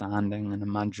understanding and a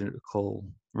magical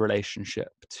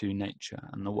relationship to nature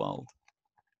and the world.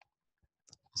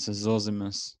 So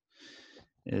Zosimus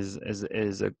is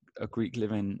a Greek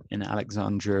living in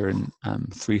Alexandria in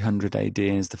 300 AD,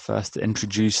 and is the first to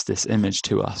introduce this image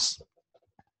to us.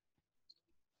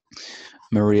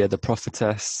 Maria the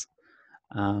prophetess,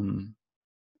 I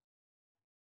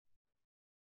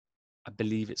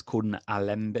believe it's called an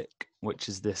alembic, which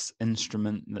is this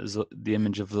instrument that the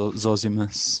image of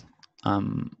Zosimus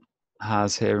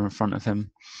has here in front of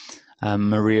him.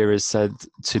 Maria is said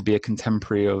to be a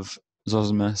contemporary of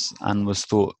Zosimus and was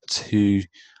thought to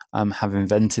have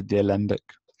invented the alembic,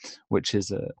 which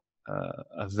is a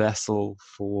vessel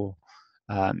for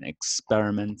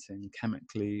experimenting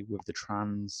chemically with the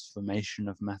transformation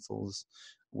of metals,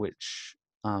 which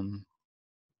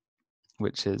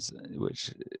is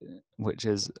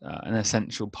an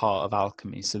essential part of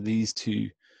alchemy. So these two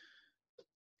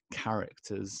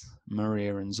characters,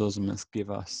 Maria and Zosimus, give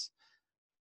us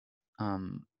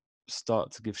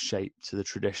start to give shape to the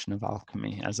tradition of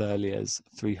alchemy as early as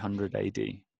 300 AD.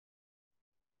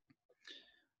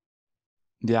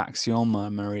 The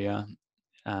axioma Maria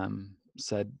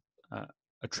said,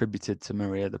 attributed to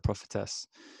Maria the prophetess,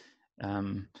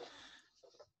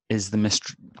 is the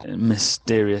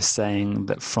mysterious saying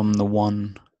that from the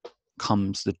one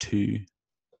comes the two,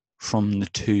 from the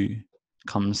two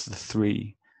comes the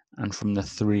three, and from the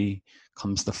three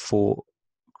comes the four,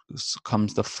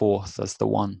 comes the fourth as the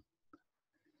one.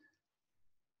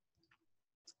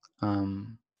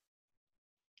 I'm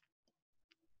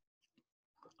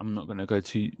not going to go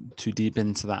too deep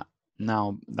into that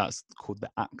now. That's called the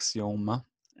axioma,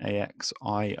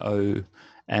 Axioma,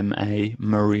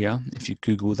 Maria. If you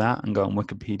Google that and go on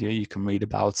Wikipedia, you can read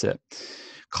about it.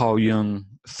 Carl Jung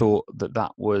thought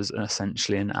that was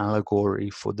essentially an allegory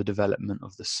for the development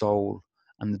of the soul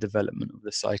and the development of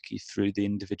the psyche through the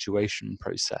individuation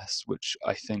process, which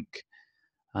I think,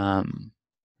 I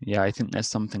think there's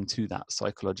something to that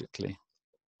psychologically.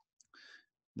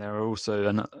 There are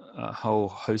also a whole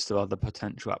host of other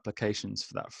potential applications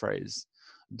for that phrase: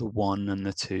 the one and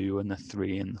the two and the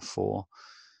three and the four.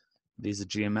 These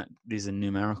are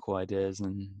numerical ideas,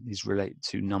 and these relate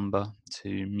to number,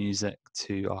 to music,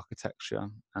 to architecture,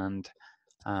 and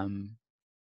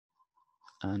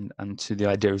to the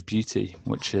idea of beauty,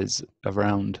 which is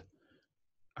around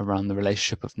the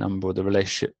relationship of number, or the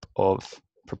relationship of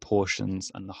proportions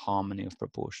and the harmony of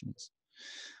proportions.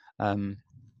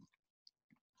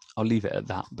 I'll leave it at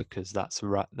that because that's a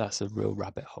real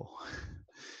rabbit hole.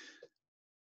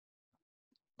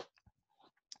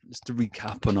 Just to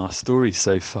recap on our story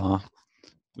so far,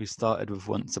 we started with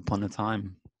Once Upon a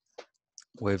Time,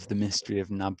 with the mystery of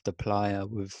Nabda Playa,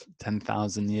 with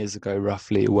 10,000 years ago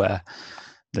roughly, where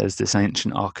there's this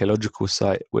ancient archaeological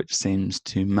site which seems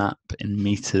to map in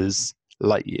meters,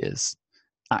 light years,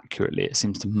 accurately. It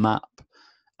seems to map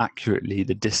accurately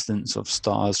the distance of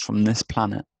stars from this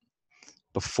planet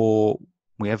before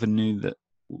we ever knew that.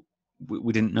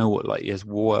 We didn't know what light years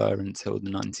were until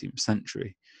the 19th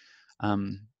century.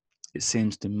 It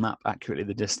seems to map accurately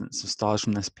the distance of stars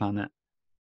from this planet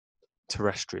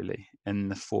terrestrially in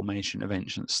the formation of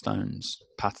ancient stones,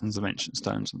 patterns of ancient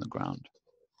stones on the ground.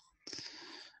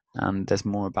 And there's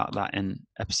more about that in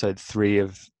episode 3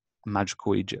 of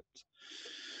Magical Egypt.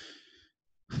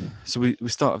 So we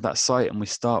start with that site, and we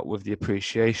start with the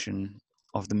appreciation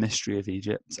of the mystery of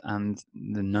Egypt and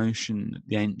the notion that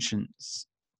the ancients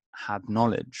had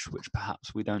knowledge which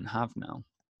perhaps we don't have now,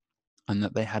 and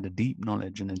that they had a deep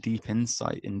knowledge and a deep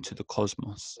insight into the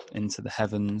cosmos, into the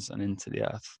heavens and into the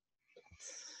earth,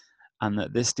 and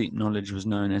that this deep knowledge was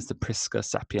known as the Prisca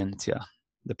Sapientia,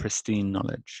 the pristine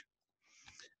knowledge.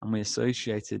 And we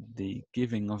associated the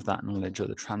giving of that knowledge, or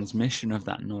the transmission of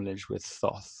that knowledge, with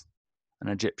Thoth, an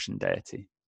Egyptian deity,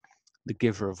 the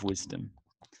giver of wisdom,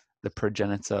 the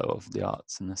progenitor of the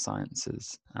arts and the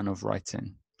sciences, and of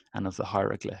writing, and of the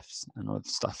hieroglyphs, and of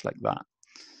stuff like that.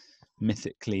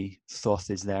 Mythically, Thoth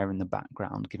is there in the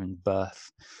background, giving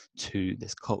birth to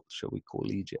this culture we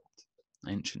call Egypt,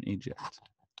 ancient Egypt.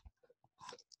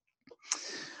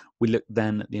 We look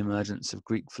then at the emergence of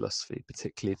Greek philosophy,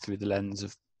 particularly through the lens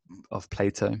of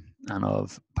Plato and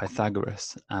of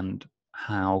Pythagoras, and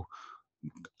how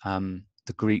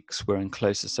the Greeks were in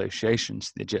close association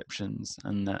to the Egyptians,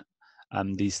 and that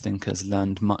these thinkers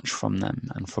learned much from them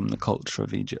and from the culture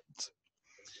of Egypt.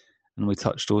 And we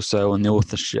touched also on the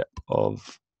authorship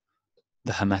of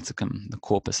the Hermeticum, the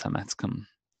Corpus Hermeticum,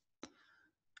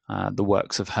 the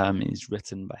works of Hermes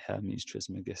written by Hermes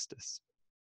Trismegistus.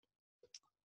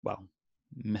 Well,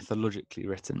 mythologically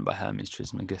written by Hermes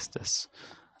Trismegistus.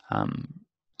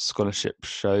 Scholarship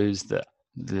shows that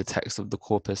the text of the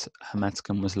Corpus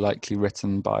Hermeticum was likely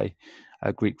written by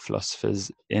Greek philosophers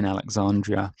in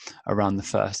Alexandria around the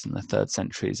 1st and the 3rd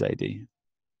centuries AD.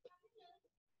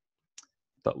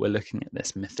 But we're looking at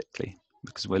this mythically,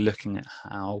 because we're looking at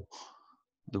how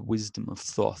the wisdom of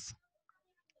Thoth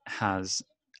has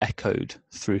echoed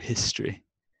through history.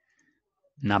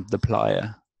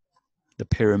 Nabta-Playa, the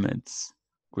pyramids,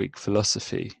 Greek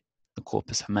philosophy, the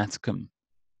Corpus Hermeticum,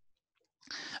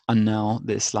 and now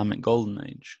the Islamic Golden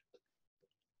Age.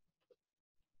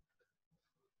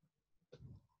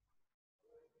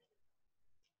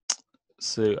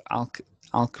 So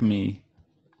alchemy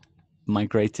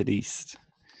migrated east.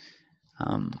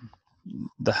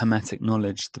 The Hermetic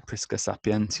knowledge, the Prisca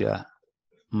Sapientia,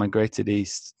 migrated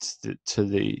east to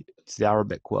the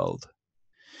Arabic world.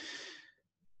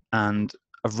 And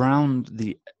around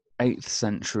the 8th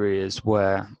century is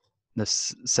where the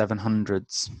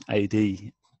 700s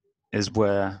AD is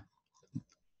where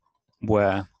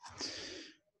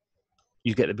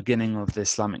you get the beginning of the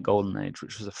Islamic Golden Age,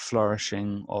 which was a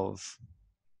flourishing of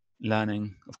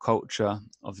learning, of culture,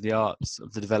 of the arts,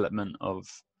 of the development of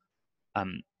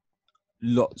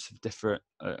lots of different,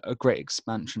 a great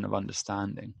expansion of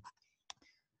understanding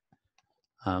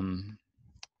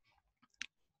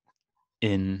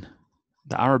in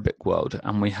the Arabic world.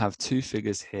 And we have two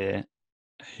figures here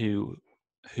who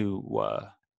were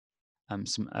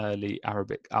some early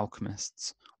Arabic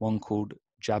alchemists, one called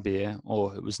Jabir,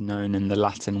 or it was known in the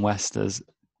Latin West as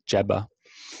Jebba,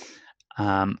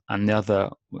 and the other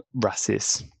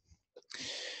Rasis.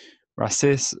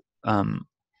 Rasis,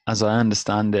 as I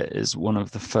understand it, is one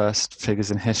of the first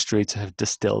figures in history to have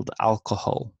distilled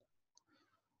alcohol.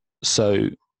 So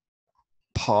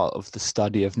part of the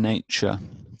study of nature,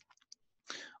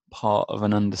 part of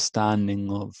an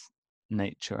understanding of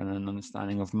nature and an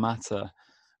understanding of matter,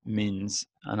 means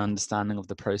an understanding of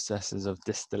the processes of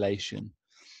distillation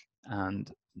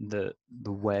and the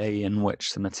way in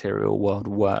which the material world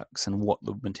works and what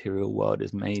the material world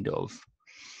is made of.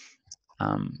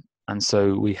 And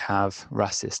so we have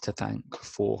Rasis to thank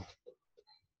for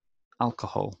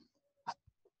alcohol.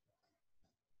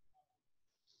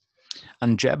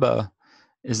 And Jebba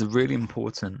is a really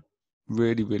important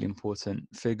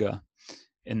figure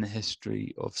in the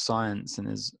history of science, and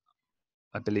is,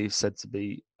 I believe, said to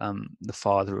be the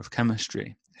father of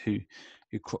chemistry, who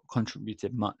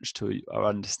contributed much to our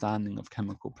understanding of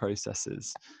chemical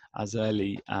processes as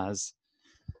early as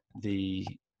the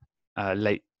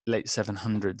late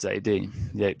 700s AD,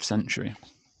 the 8th century.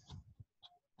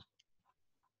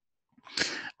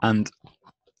 And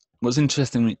what's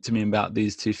interesting to me about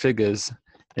these two figures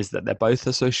is that they're both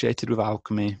associated with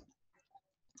alchemy,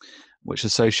 which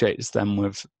associates them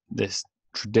with this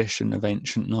tradition of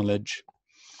ancient knowledge,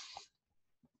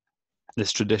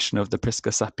 this tradition of the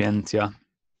Prisca Sapientia.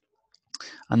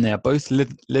 And they are both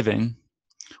living.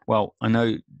 Well, I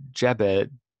know Jebba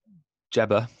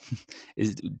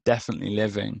is definitely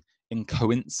living in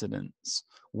coincidence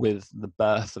with the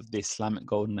birth of the Islamic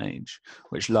Golden Age,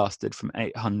 which lasted from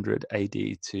 800 AD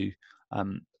to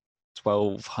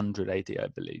 1200 AD, I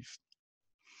believe.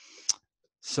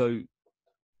 So,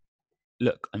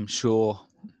 look, I'm sure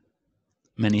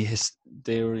many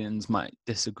historians might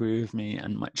disagree with me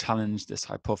and might challenge this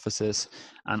hypothesis,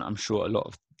 and I'm sure a lot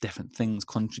of different things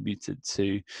contributed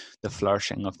to the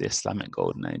flourishing of the Islamic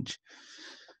Golden Age.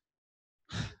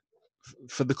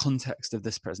 For the context of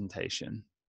this presentation,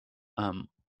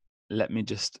 let me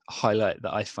just highlight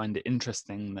that I find it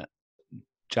interesting that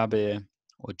Jabir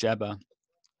or Jebba,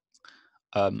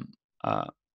 a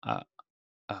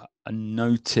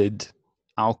noted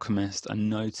alchemist, a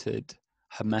noted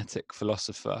Hermetic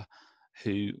philosopher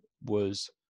who was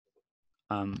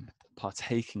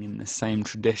partaking in the same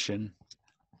tradition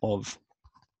of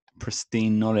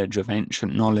pristine knowledge, of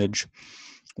ancient knowledge,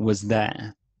 was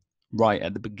there right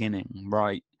at the beginning,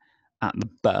 right at the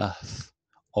birth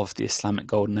of the Islamic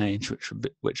Golden Age,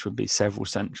 which would be several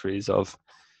centuries of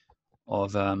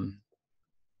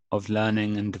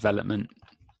learning and development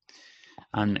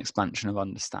and expansion of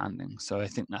understanding. So I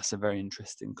think that's a very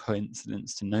interesting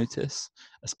coincidence to notice,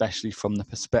 especially from the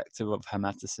perspective of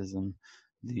Hermeticism,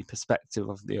 the perspective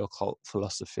of the occult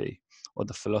philosophy, or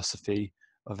the philosophy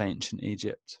of ancient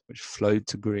Egypt, which flowed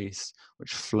to Greece,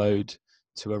 which flowed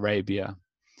to Arabia,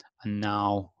 and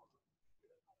now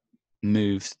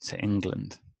moved to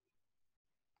England.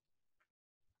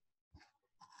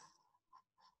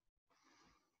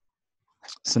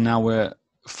 So now we're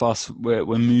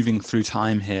moving through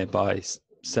time here by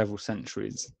several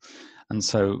centuries, and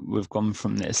so we've gone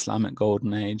from the Islamic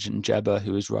Golden Age and Jebba,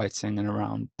 who was writing in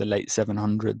around the late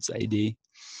 700s AD,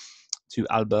 to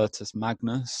Albertus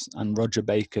Magnus and Roger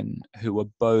Bacon, who were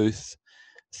both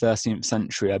 13th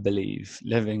century, I believe,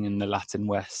 living in the Latin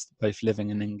West, both living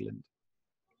in England,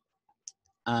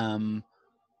 and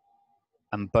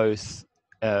both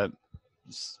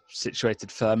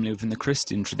situated firmly within the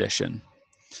Christian tradition.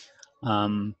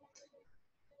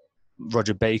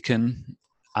 Roger Bacon,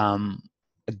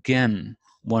 again,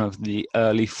 one of the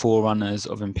early forerunners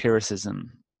of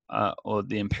empiricism, or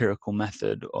the empirical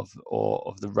method of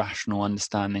the rational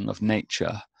understanding of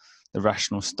nature, the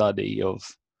rational study of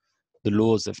the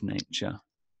laws of nature,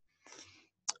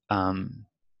 and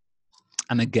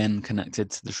again connected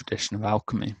to the tradition of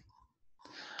alchemy.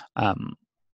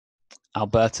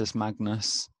 Albertus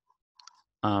Magnus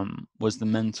was the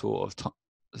mentor of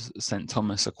St.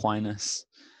 Thomas Aquinas,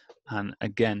 and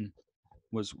again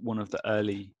was one of the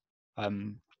early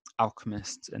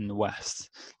alchemists in the West.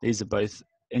 These are both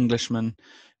Englishmen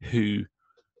who,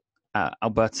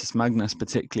 Albertus Magnus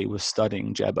particularly, was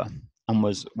studying Jebba and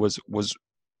was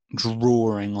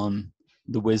drawing on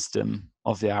the wisdom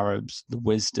of the Arabs, the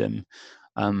wisdom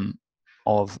of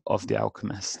the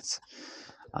alchemists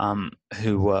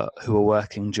who were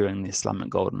working during the Islamic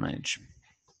Golden Age.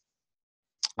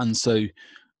 And so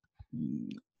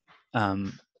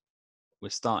we're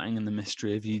starting in the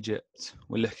mystery of Egypt.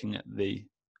 We're looking at the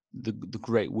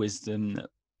great wisdom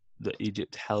that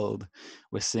Egypt held.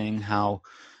 We're seeing how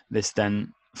this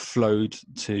then flowed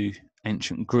to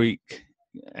ancient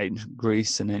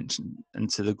Greece, and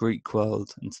into the Greek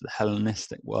world, into the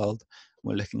Hellenistic world.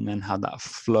 We're looking then how that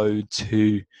flowed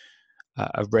to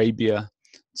Arabia,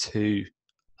 to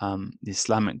the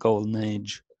Islamic Golden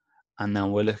Age, and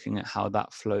then we're looking at how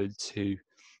that flowed to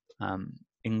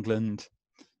England,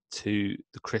 to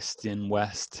the Christian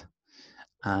West,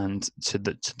 and to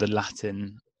the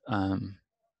Latin,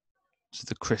 to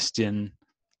the Christian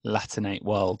Latinate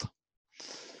world.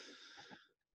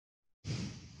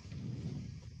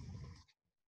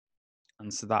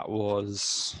 And so that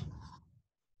was,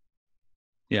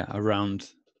 around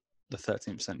the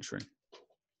 13th century.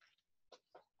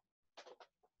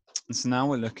 And so now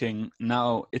we're looking,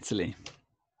 Italy.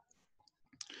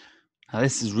 Now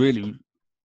this is really,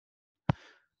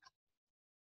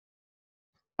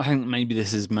 I think maybe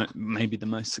this is maybe the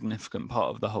most significant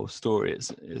part of the whole story.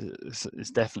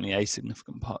 It's definitely a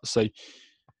significant part. So,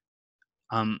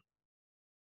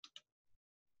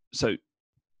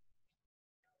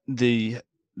 the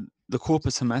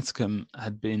Corpus Hermeticum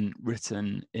had been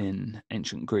written in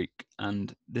ancient Greek,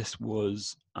 and this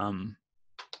was a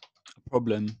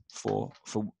problem for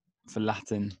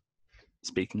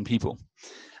Latin-speaking people.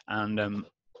 And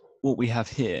what we have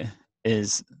here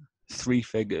is three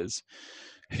figures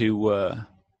who were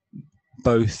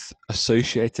both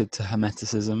associated to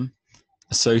Hermeticism,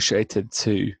 associated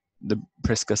to the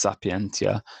Prisca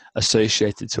Sapientia,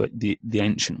 associated to the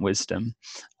ancient wisdom,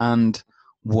 and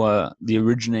were the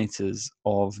originators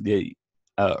of the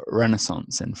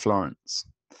Renaissance in Florence.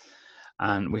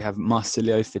 And we have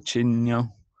Marsilio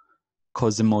Ficino,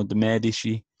 Cosimo de'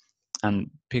 Medici, and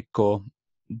Pico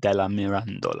della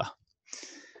Mirandola.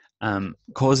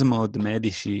 Cosimo de'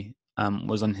 Medici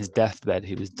was on his deathbed.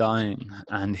 He was dying,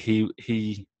 and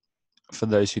he, for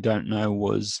those who don't know,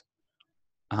 was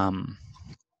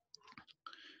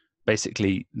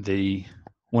basically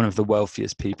one of the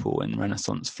wealthiest people in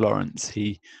Renaissance Florence.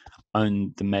 He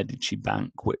owned the Medici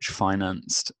Bank, which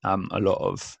financed a lot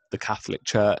of the Catholic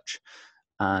Church,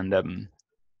 and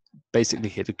basically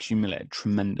he'd accumulated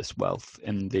tremendous wealth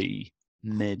in the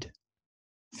mid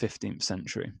 15th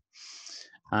century.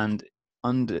 And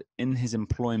in his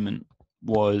employment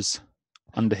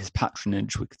under his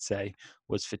patronage, we could say,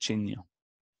 was Ficino.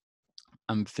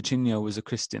 Ficino was a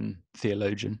Christian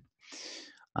theologian,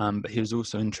 but he was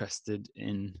also interested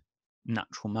in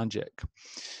natural magic.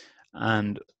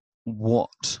 And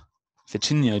what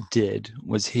Ficino did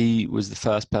was he was the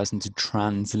first person to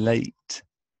translate.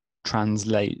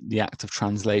 The act of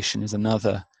translation is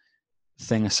another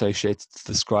thing associated to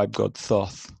describe God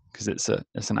Thoth, because it's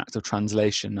an act of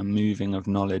translation, a moving of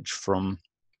knowledge from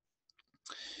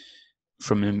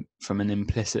an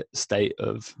implicit state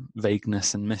of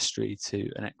vagueness and mystery to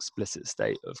an explicit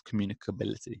state of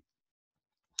communicability.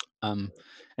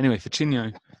 Anyway,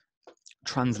 Ficino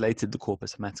translated the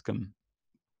Corpus Hermeticum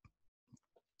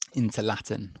into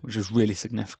Latin, which was really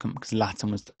significant because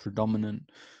Latin was the predominant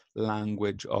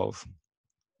language of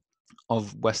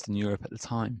Western Europe at the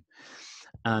time.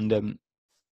 And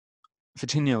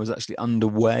Ficino was actually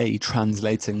underway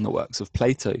translating the works of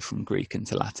Plato from Greek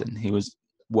into Latin. He was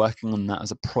working on that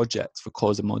as a project for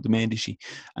Cosimo de' Medici,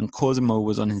 and Cosimo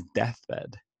was on his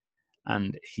deathbed,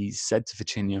 and he said to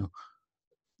Ficino,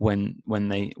 when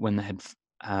they had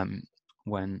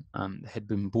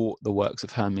been bought the works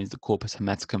of Hermes, the Corpus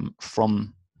Hermeticum,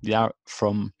 from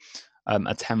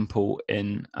a temple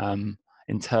in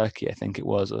Turkey, I think it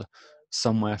was, or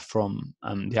somewhere from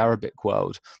the Arabic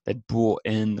world, they'd brought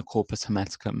in the Corpus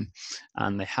Hermeticum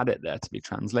and they had it there to be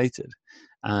translated.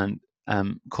 And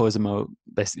Cosimo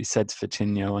basically said to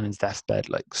Ficino on his deathbed,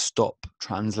 like, stop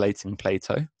translating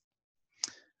Plato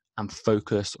and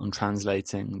focus on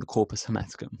translating the Corpus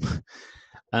Hermeticum.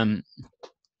 And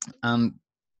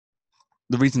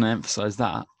the reason I emphasize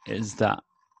that is that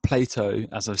Plato,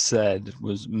 as I've said,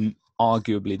 was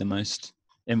arguably the most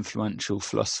influential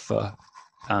philosopher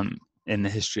in the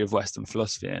history of Western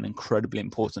philosophy, an incredibly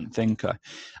important thinker,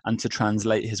 and to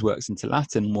translate his works into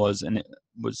Latin was an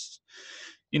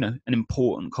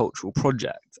important cultural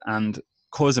project. And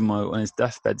Cosimo on his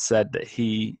deathbed said that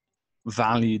he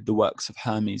valued the works of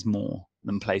Hermes more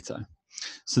than Plato.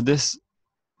 So this,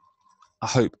 I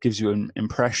hope, gives you an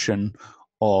impression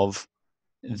of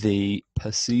the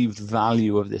perceived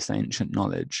value of this ancient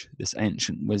knowledge, this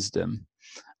ancient wisdom,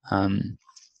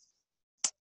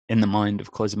 in the mind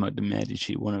of Cosimo de'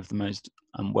 Medici, one of the most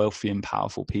wealthy and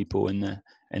powerful people in the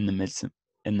mid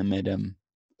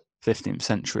 15th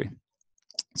century.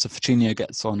 So Ficino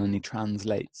gets on and he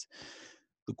translates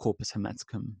the Corpus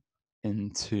Hermeticum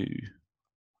into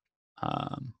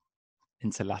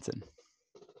Latin.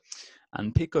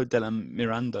 And Pico della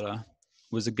Mirandola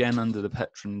was again under the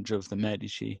patronage of the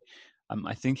Medici.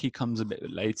 I think he comes a bit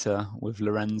later with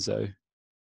Lorenzo,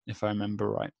 if I remember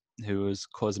right, who was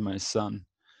Cosimo's son.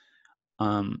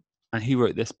 And he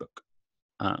wrote this book,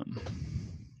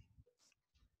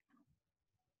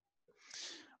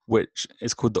 which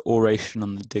is called The Oration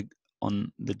on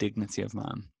the Dignity of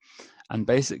Man. And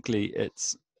basically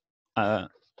it's an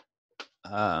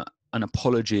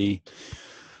apology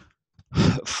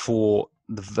for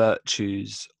the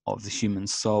virtues of the human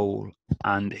soul.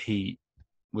 And he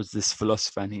was this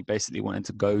philosopher, and he basically wanted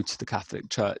to go to the Catholic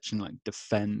Church and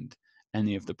defend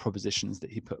any of the propositions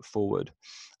that he put forward.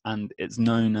 And it's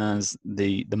known as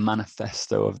the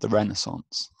manifesto of the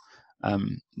Renaissance,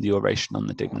 the Oration on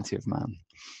the Dignity of Man.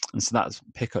 And so that's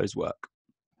Pico's work.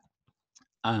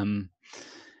 And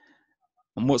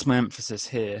what's my emphasis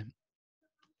here?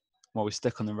 While we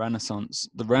stick on the Renaissance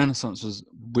was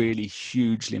really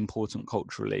hugely important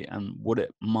culturally, and what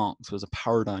it marked was a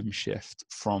paradigm shift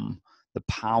from the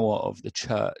power of the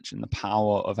church and the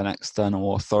power of an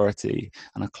external authority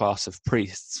and a class of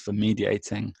priests for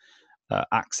mediating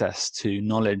access to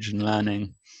knowledge and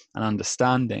learning and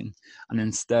understanding. And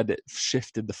instead it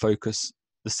shifted the focus,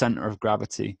 the center of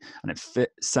gravity, and it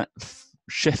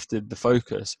shifted the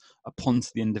focus upon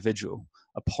to the individual,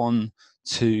 upon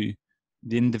to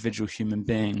the individual human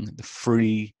being, the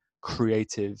free,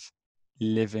 creative,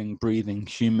 living, breathing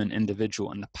human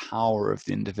individual, and the power of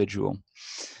the individual.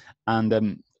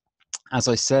 And as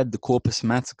I said, the Corpus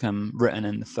Hermeticum, written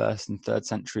in the 1st and 3rd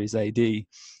centuries AD,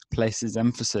 places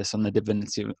emphasis on the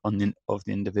divinity of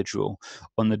the individual,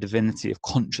 on the divinity of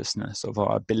consciousness, of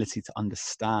our ability to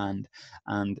understand.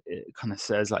 And it kind of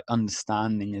says like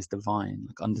understanding is divine,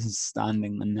 like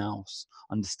understanding the nous,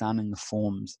 understanding the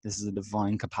forms. This is a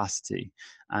divine capacity.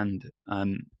 And,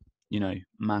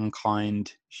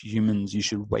 mankind, humans, you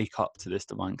should wake up to this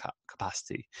divine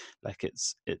capacity. Like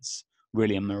it's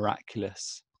really a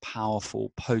miraculous,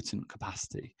 powerful, potent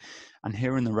capacity. And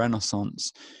here in the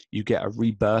Renaissance, you get a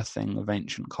rebirthing of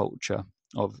ancient culture,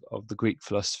 of the Greek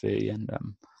philosophy and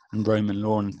Roman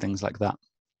law and things like that.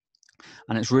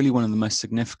 And it's really one of the most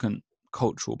significant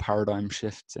cultural paradigm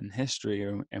shifts in history,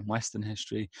 or in Western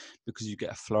history, because you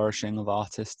get a flourishing of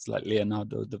artists like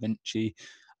Leonardo da Vinci,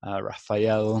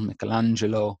 Raphael,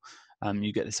 Michelangelo.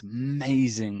 You get this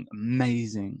amazing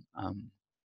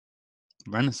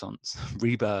Renaissance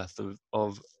rebirth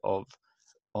of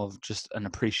just an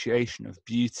appreciation of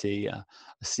beauty, a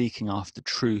seeking after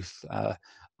truth, a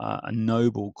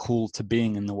noble call to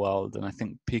being in the world. And I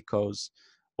think Pico's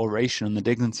oration on the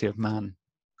dignity of man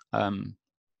kind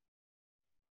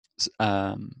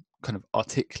of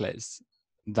articulates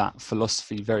that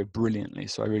philosophy very brilliantly.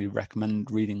 So I really recommend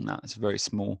reading that. It's a very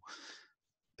small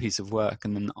piece of work.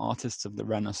 And then the artists of the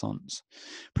Renaissance,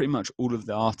 pretty much all of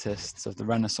the artists of the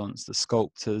Renaissance, the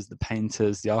sculptors, the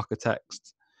painters, the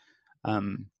architects,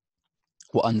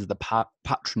 were under the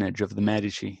patronage of the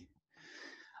Medici.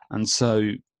 And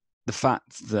so the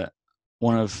fact that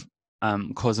one of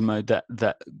Cosimo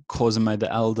the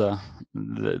Elder,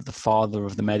 the father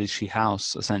of the Medici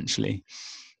house, essentially,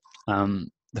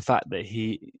 the fact that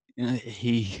he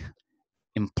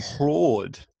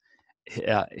implored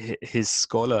his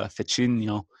scholar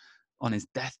Ficino on his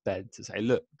deathbed to say,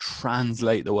 look,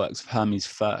 translate the works of Hermes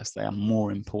first. They are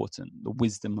more important. The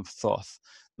wisdom of Thoth,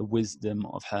 the wisdom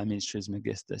of Hermes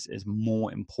Trismegistus is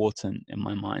more important in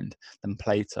my mind than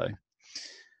Plato.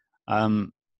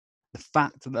 The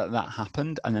fact that that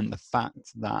happened, and then the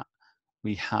fact that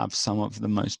we have some of the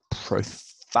most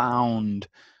profound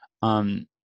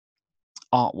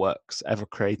artworks ever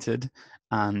created,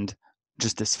 and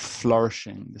just this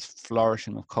flourishing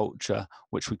of culture,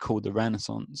 which we call the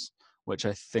Renaissance, which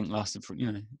I think lasted for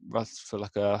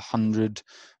like 100,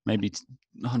 maybe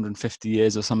 150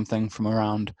 years or something, from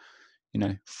around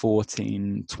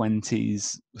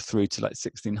 1420s through to like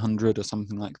 1600 or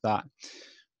something like that.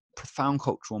 Profound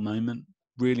cultural moment,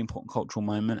 really important cultural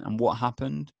moment. And what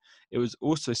happened? It was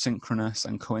also synchronous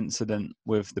and coincident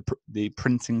with the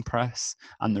printing press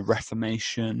and the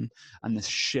Reformation, and this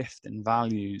shift in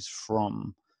values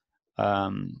from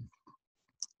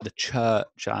the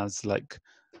church as like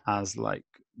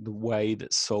the way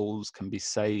that souls can be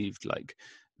saved, like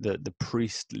the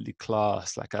priestly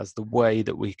class, like as the way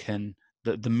that we can,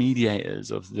 the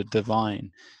mediators of the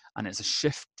divine. And it's a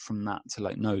shift from that to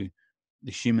like, no,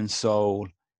 the human soul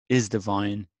is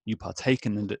divine. You partake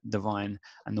in the divine,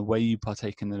 and the way you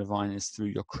partake in the divine is through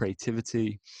your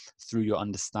creativity, through your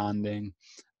understanding,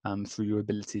 through your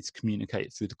ability to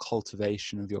communicate, through the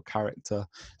cultivation of your character,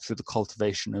 through the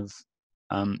cultivation of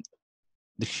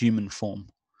the human form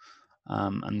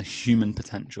and the human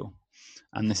potential.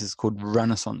 And this is called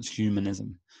Renaissance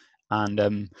humanism.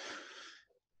 And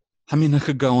I mean, I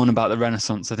could go on about the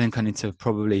Renaissance. I think I need to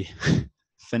probably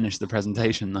finish the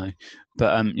presentation though.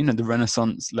 But the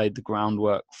Renaissance laid the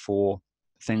groundwork for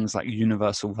things like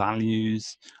universal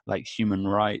values, like human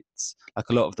rights, like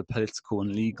a lot of the political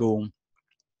and legal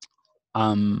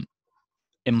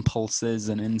impulses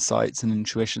and insights and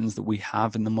intuitions that we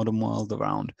have in the modern world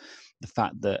around the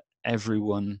fact that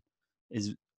everyone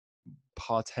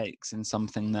partakes in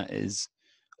something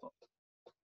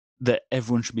that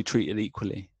everyone should be treated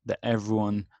equally, that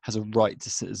everyone has a right to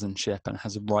citizenship and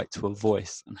has a right to a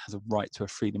voice and has a right to a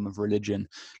freedom of religion.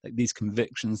 Like these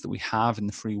convictions that we have in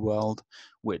the free world,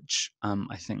 which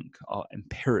I think are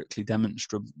empirically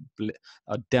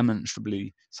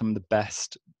demonstrably some of the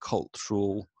best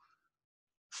cultural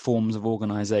forms of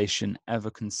organization ever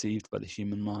conceived by the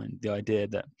human mind. The idea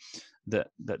that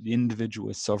the individual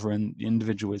is sovereign, the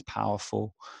individual is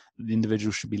powerful, the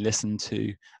individual should be listened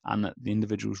to, and that the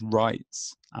individual's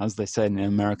rights, as they say in the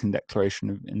American Declaration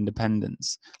of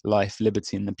Independence, life,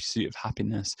 liberty, and the pursuit of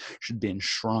happiness, should be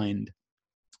enshrined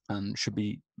and should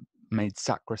be made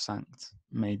sacrosanct,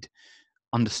 made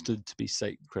understood to be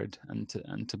sacred and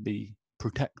to be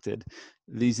protected.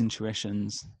 These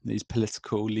intuitions, these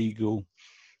political, legal,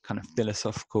 kind of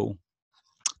philosophical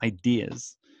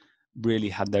ideas really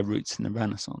had their roots in the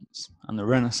Renaissance. And the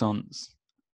Renaissance,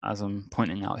 as I'm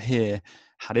pointing out here,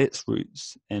 had its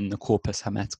roots in the Corpus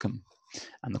Hermeticum.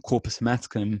 And the Corpus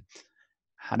Hermeticum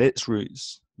had its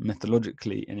roots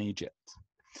mythologically in Egypt.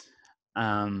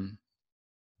 And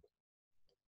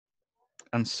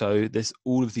so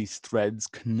all of these threads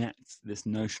connect this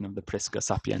notion of the Prisca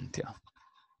Sapientia.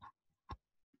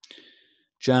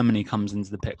 Germany comes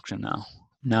into the picture now.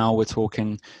 Now we're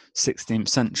talking 16th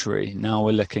century. Now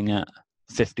we're looking at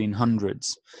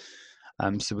 1500s.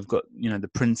 So we've got, the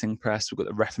printing press. We've got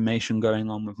the Reformation going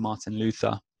on with Martin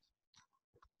Luther.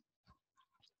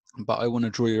 But I want to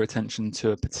draw your attention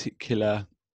to a particular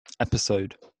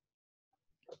episode.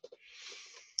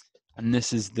 And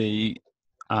this is the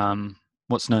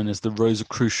what's known as the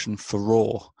Rosicrucian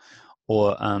Furor,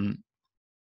 or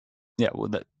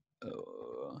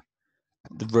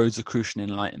the Rosicrucian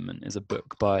Enlightenment is a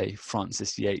book by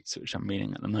Francis Yates, which I'm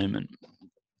reading at the moment,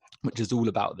 which is all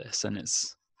about this. And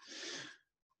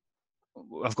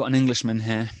I've got an Englishman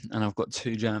here and I've got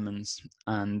two Germans,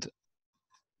 and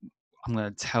I'm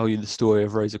going to tell you the story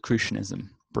of Rosicrucianism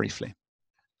briefly.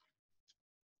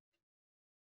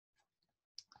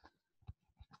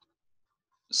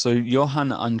 So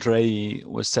Johann Andrei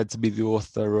was said to be the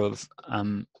author of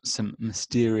some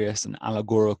mysterious and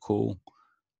allegorical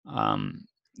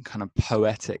kind of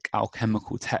poetic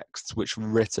alchemical texts which were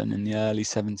written in the early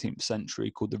 17th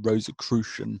century called the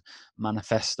Rosicrucian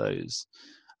Manifestos.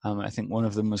 I think one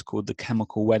of them was called The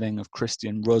Chemical Wedding of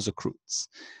Christian Rosicrucians.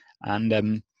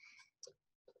 And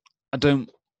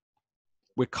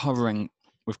we've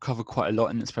covered quite a lot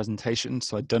in this presentation,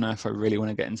 so I don't know if I really want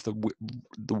to get into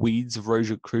the weeds of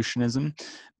Rosicrucianism,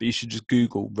 but you should just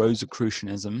Google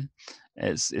Rosicrucianism.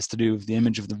 It's to do with the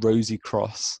image of the rosy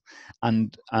cross,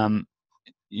 and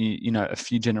a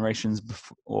few generations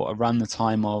before, or around the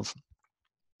time of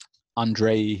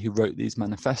Andrei, who wrote these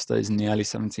manifestos in the early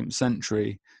 17th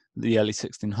century, the early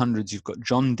 1600s, you've got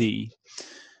John Dee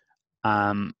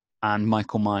and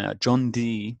Michael Meyer. John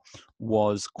Dee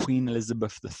was Queen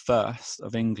Elizabeth I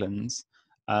of England's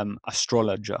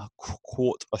astrologer,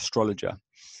 court astrologer,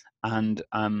 and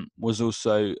was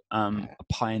also a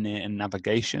pioneer in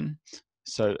navigation,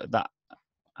 so that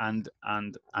and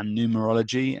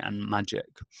numerology and magic.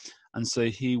 And so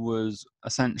he was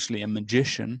essentially a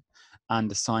magician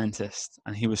and a scientist,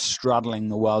 and he was straddling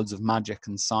the worlds of magic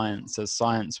and science as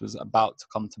science was about to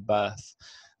come to birth.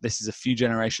 This is a few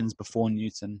generations before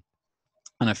Newton,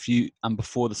 and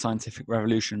before the scientific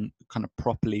revolution kind of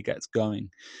properly gets going.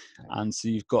 And so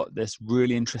you've got this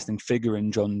really interesting figure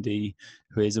in John Dee,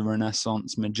 who is a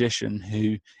Renaissance magician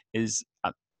who is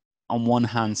on one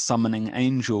hand summoning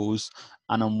angels,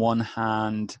 and on one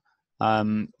hand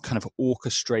kind of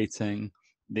orchestrating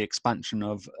the expansion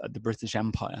of the British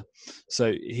Empire.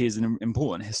 So he is an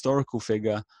important historical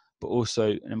figure, but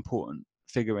also an important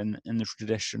figure in the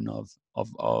tradition of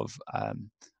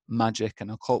magic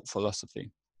and occult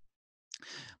philosophy.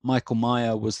 Michael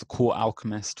Meyer was the court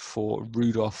alchemist for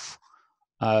Rudolf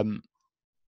of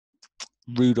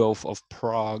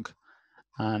Prague,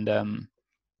 and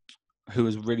who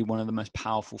was really one of the most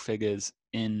powerful figures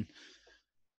in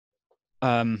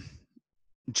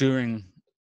during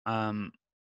the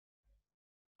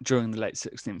late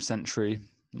 16th century.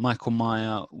 Michael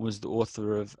Meyer was the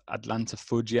author of Atlanta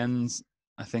Fugiens,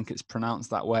 I think it's pronounced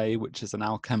that way, which is an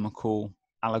alchemical,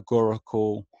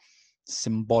 allegorical,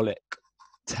 symbolic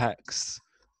text.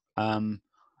 And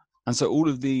so all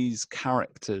of these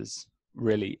characters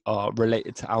really are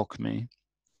related to alchemy.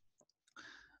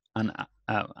 And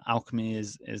alchemy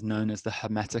is known as the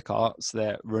Hermetic arts.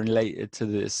 They're related to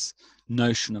this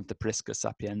notion of the Prisca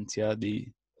Sapientia, the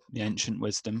ancient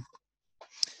wisdom.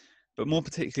 But more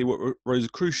particularly, what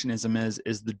Rosicrucianism is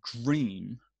the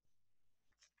dream.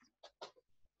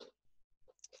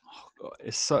 Oh God,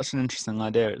 it's such an interesting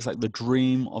idea. It's like the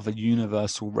dream of a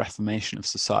universal reformation of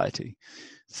society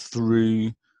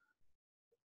through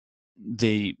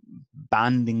the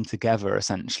banding together,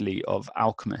 essentially, of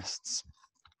alchemists.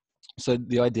 So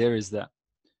the idea is that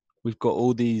we've got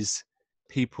all these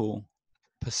people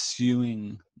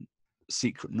pursuing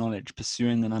secret knowledge,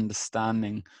 pursuing an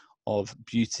understanding of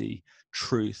beauty,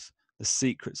 truth, the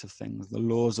secrets of things, the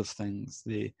laws of things,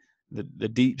 the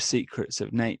deep secrets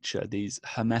of nature, these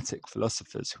Hermetic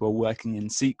philosophers who are working in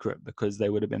secret because they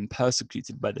would have been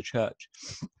persecuted by the church.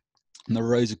 And the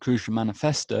Rosicrucian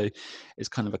Manifesto is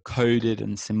kind of a coded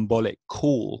and symbolic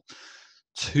call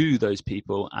to those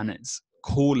people, and it's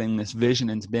calling this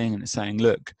vision into being, and it's saying,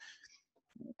 look,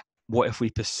 what if we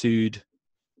pursued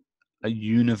a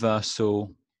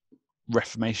universal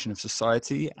reformation of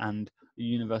society and a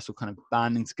universal kind of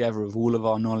banding together of all of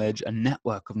our knowledge, a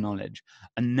network of knowledge,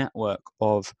 a network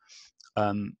of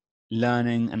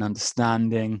learning and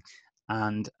understanding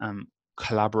and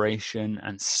collaboration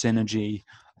and synergy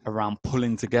around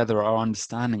pulling together our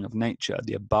understanding of nature,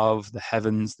 the above, the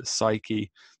heavens, the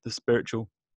psyche, the spiritual,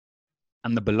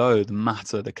 and the below, the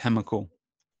matter, the chemical,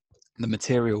 the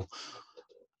material,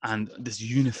 and this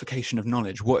unification of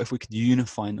knowledge. What if we could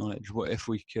unify knowledge? What if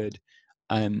we could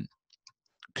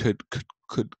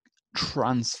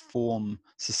transform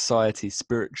society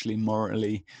spiritually,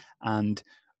 morally, and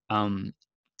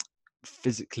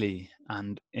physically,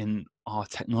 and in our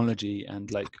technology?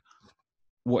 And like,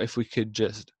 what if we could do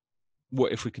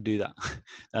that?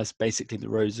 That's basically the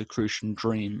Rosicrucian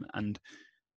dream. And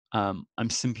I'm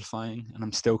simplifying, and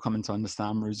I'm still coming to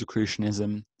understand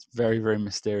Rosicrucianism. It's a very, very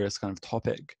mysterious kind of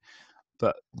topic.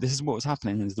 But this is what was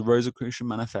happening: is the Rosicrucian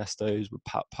manifestos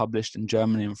were published in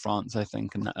Germany and France, I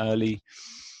think, in the early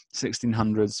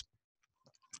 1600s,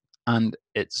 and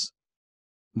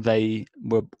they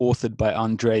were authored by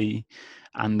Andrei,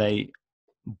 and they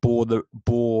bore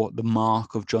the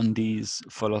mark of John Dee's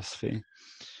philosophy,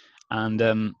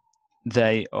 and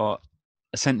they are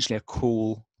essentially a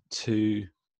call to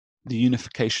the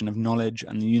unification of knowledge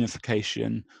and the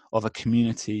unification of a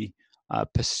community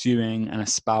pursuing and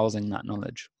espousing that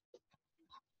knowledge.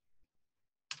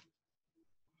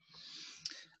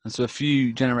 And so a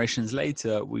few generations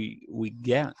later, we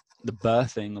get the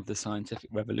birthing of the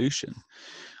scientific revolution.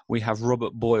 We have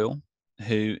Robert Boyle,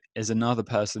 who is another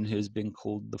person who's been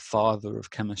called the father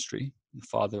of chemistry, the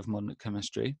father of modern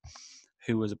chemistry,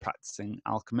 who was a practicing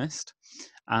alchemist.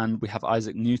 And we have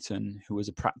Isaac Newton, who was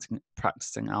a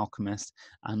practicing alchemist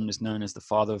and was known as the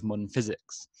father of modern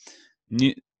physics.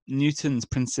 Newton's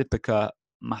Principia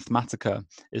Mathematica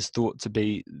is thought to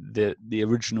be the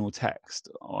original text,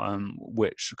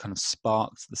 which kind of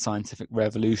sparked the scientific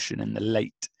revolution in the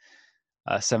late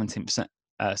 17th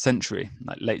century,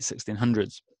 like late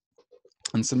 1600s.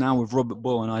 And so now with Robert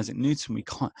Boyle and Isaac Newton, we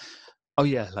can't,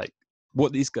 like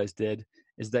what these guys did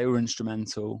is they were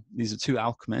instrumental. These are two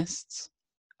alchemists,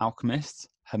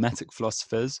 Hermetic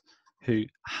philosophers, who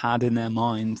had in their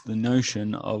mind the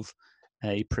notion of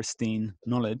a pristine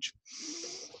knowledge,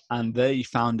 and they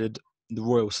founded the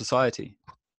Royal Society,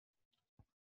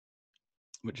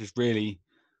 which is really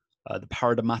the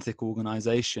paradigmatic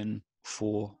organization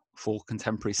for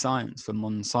contemporary science, for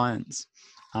modern science,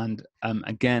 and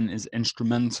again is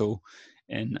instrumental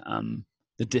in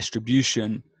the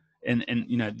distribution, in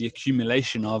the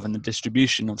accumulation of and the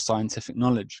distribution of scientific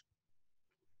knowledge.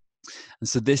 And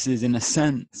so this is, in a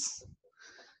sense,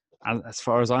 as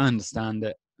far as I understand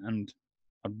it, and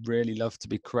I'd really love to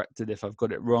be corrected if I've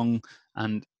got it wrong,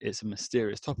 and it's a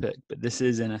mysterious topic, but this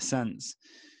is, in a sense,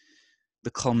 the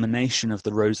culmination of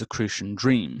the Rosicrucian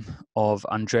dream of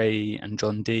Andrei and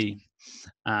John Dee,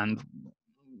 and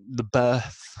the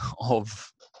birth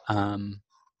of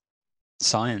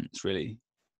science, really.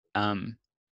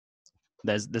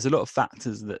 There's a lot of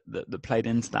factors that played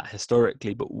into that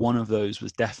historically, but one of those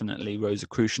was definitely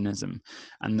Rosicrucianism,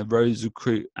 and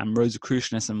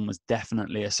Rosicrucianism was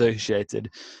definitely associated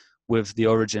with the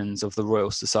origins of the Royal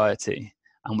Society,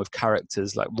 and with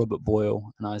characters like Robert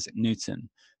Boyle and Isaac Newton,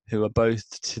 who are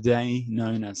both today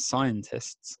known as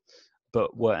scientists,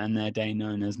 but were in their day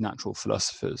known as natural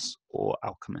philosophers or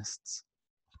alchemists.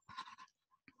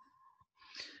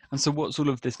 And so what's all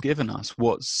of this given us?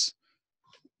 What's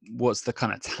the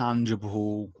kind of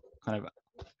tangible kind of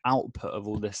output of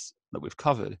all this that we've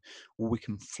covered? Well, we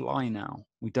can fly now.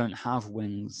 We don't have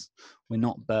wings. We're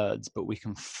not birds, but we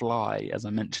can fly, as I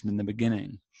mentioned in the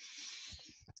beginning.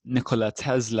 Nikola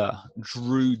Tesla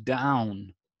drew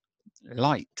down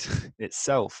light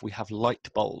itself. We have light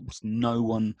bulbs. No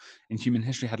one in human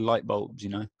history had light bulbs.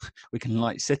 We can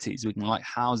light cities, we can light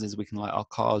houses, we can light our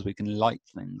cars, we can light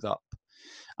things up.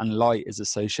 And light is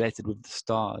associated with the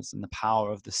stars and the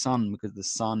power of the sun, because the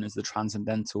sun is the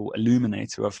transcendental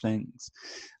illuminator of things.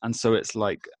 And so it's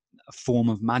like a form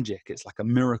of magic. It's like a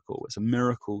miracle. It's a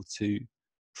miracle to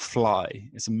fly.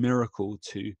 It's a miracle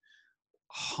to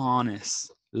harness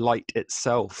light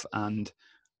itself and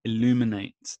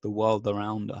illuminate the world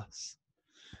around us.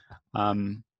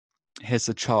 Here's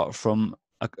a chart from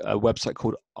a website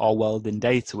called Our World in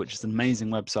Data, which is an amazing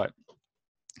website.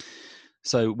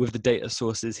 So with the data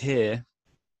sources here,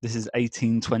 this is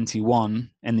 1821.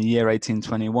 In the year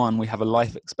 1821, we have a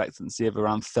life expectancy of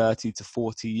around 30 to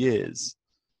 40 years.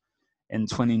 In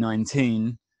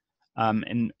 2019,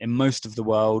 in most of the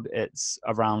world, it's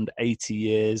around 80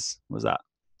 years. Was that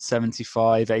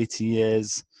 75, 80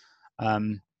 years?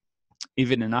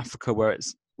 Even in Africa, where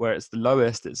it's the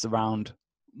lowest, it's around,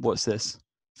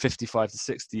 55 to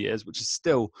 60 years, which is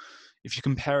still, if you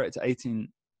compare it to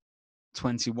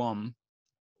 1821,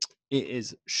 it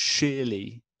is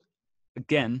sheerly,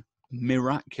 again,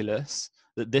 miraculous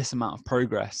that this amount of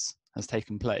progress has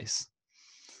taken place.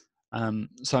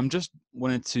 So I'm just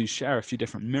wanted to share a few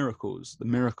different miracles: the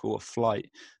miracle of flight,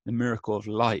 the miracle of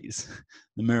light,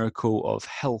 the miracle of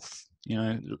health,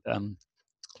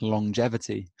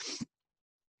 longevity.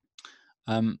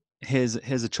 Here's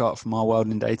a chart from our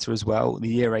world in data as well. The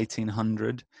year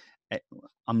 1800,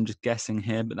 I'm just guessing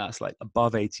here, but that's like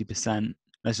above 80%.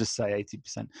 Let's just say 80%.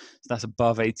 So that's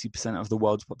above 80% of the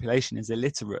world's population is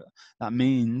illiterate. That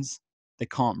means they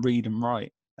can't read and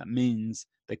write. That means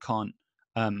they can't.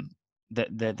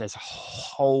 There's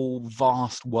whole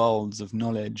vast worlds of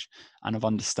knowledge and of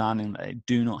understanding that they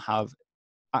do not have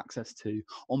access to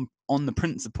on the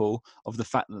principle of the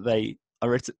fact that they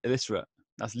are illiterate.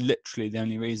 That's literally the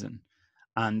only reason.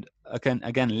 And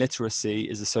again, literacy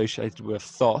is associated with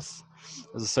Thoth,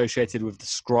 is associated with the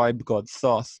scribe god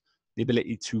Thoth, the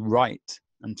ability to write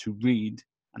and to read,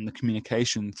 and the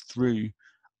communication through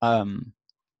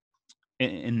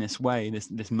in this way,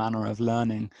 this manner of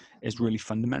learning is really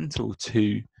fundamental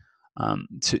to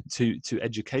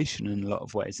education in a lot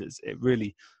of ways. It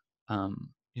really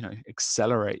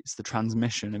accelerates the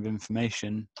transmission of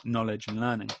information, knowledge, and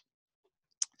learning.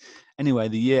 Anyway,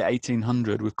 the year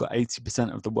 1800, we've got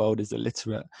 80% of the world is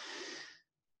illiterate.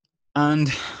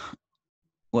 And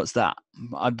what's that?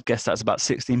 I'd guess that's about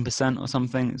 16% or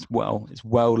something. It's well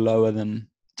lower than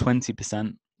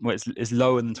 20%. Well, it's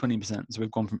lower than 20%. So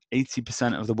we've gone from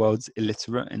 80% of the world's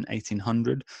illiterate in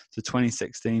 1800 to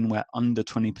 2016, where under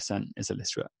 20% is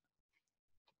illiterate.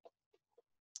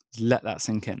 Just let that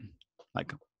sink in.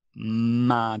 Like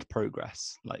mad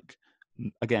progress. Like,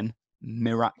 again,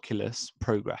 miraculous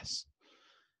progress.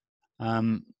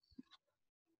 And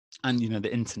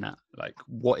the internet, like,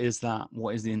 what is that?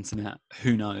 What is the internet?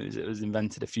 Who knows? It was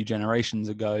invented a few generations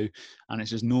ago, and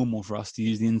it's just normal for us to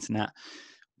use the internet.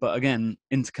 But again,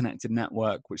 interconnected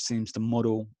network, which seems to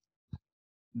model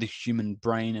the human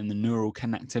brain and the neural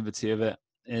connectivity of it,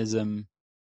 is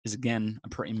again a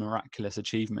pretty miraculous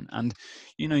achievement. And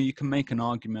you can make an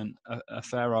argument, a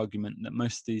fair argument, that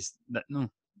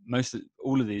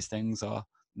all of these things are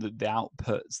the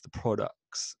outputs, the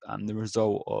products, and the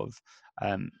result of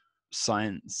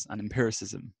science and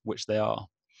empiricism, which they are.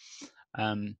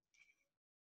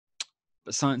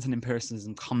 But science and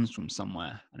empiricism comes from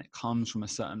somewhere, and it comes from a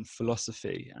certain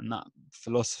philosophy, and that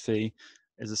philosophy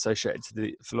is associated to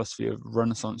the philosophy of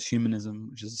Renaissance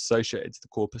humanism, which is associated to the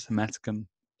corpus hermeticum.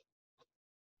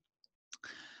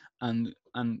 And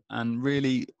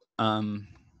really,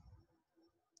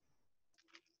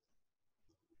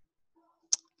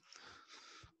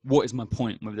 what is my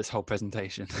point with this whole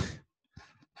presentation?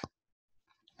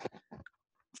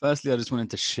 Firstly, I just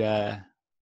wanted to share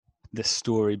this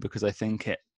story because I think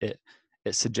it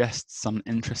suggests some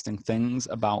interesting things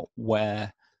about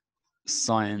where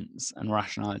science and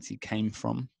rationality came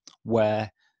from, where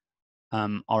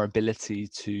our ability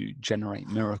to generate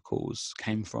miracles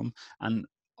came from. And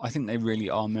I think they really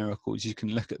are miracles. You can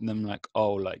look at them like,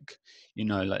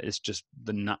 it's just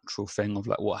the natural thing of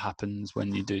like what happens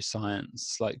when you do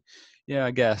science. Like, yeah,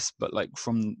 I guess, but like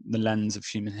from the lens of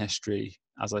human history,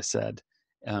 as I said,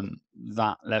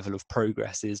 that level of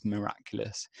progress is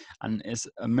miraculous, and it's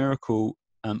a miracle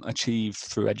achieved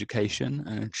through education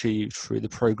and achieved through the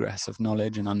progress of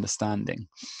knowledge and understanding.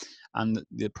 And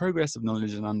the progress of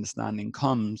knowledge and understanding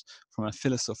comes from a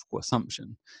philosophical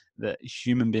assumption that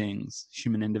human beings,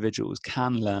 human individuals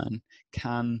can learn,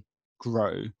 can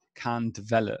grow, can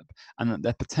develop, and that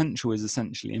their potential is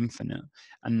essentially infinite,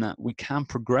 and that we can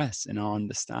progress in our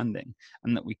understanding,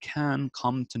 and that we can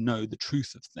come to know the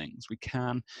truth of things. We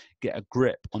can get a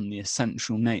grip on the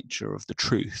essential nature of the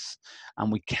truth,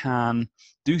 and we can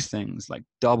do things like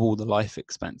double the life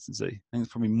expectancy. I think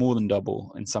it's probably more than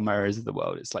double in some areas of the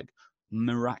world. It's like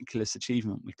miraculous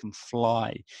achievement. We can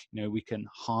fly, we can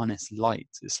harness light.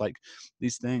 It's like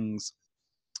these things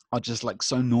are just like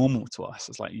so normal to us.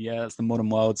 It's like, yeah, it's the modern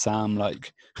world, Sam.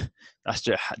 Like, that's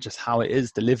just how it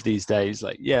is to live these days.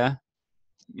 Like, yeah,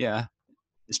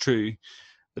 it's true.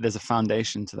 But there's a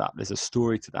foundation to that. There's a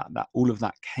story to that all of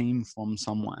that came from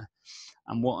somewhere.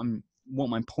 And what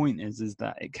my point is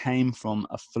that it came from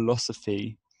a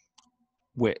philosophy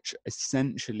which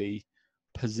essentially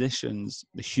positions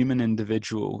the human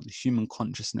individual, the human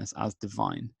consciousness, as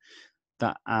divine.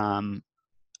 That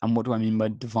and what do I mean by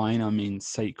divine? I mean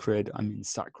sacred, I mean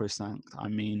sacrosanct, I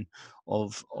mean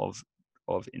of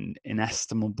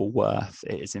inestimable worth.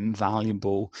 It is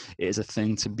invaluable. It is a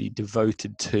thing to be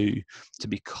devoted to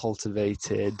be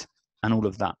cultivated, and all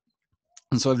of that.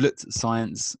 And so I've looked at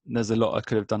science. There's a lot I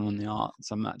could have done on the arts.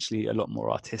 I'm actually a lot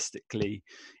more artistically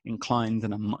inclined,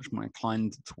 and I'm much more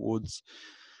inclined towards,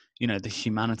 the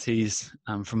humanities.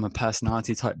 From a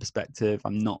personality type perspective,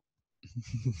 I'm not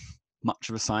much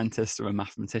of a scientist or a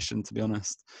mathematician, to be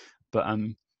honest. But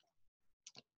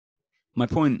my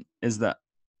point is that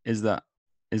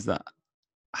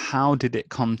how did it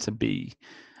come to be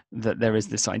that there is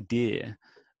this idea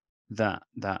that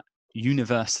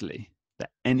universally that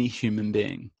any human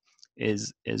being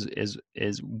is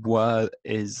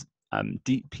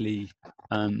deeply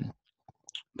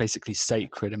basically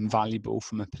sacred and valuable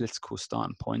from a political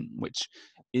standpoint, which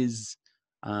is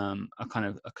a kind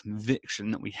of a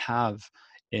conviction that we have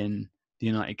in the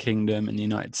United Kingdom and the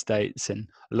United States and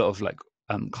a lot of like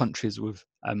countries with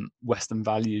Western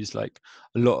values, like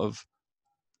a lot of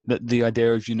the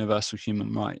idea of universal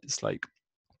human rights, like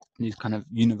these kind of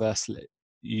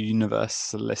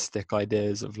universalistic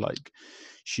ideas of like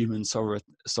human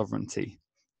sovereignty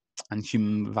and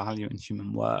human value and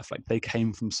human worth. Like they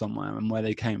came from somewhere, and where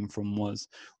they came from was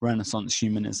Renaissance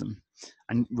humanism.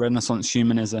 And Renaissance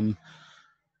humanism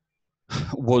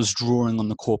was drawing on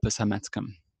the Corpus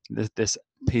Hermeticum, this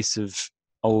piece of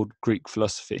old Greek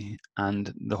philosophy,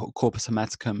 and the Corpus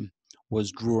Hermeticum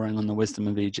was drawing on the wisdom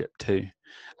of Egypt too.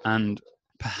 And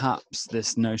perhaps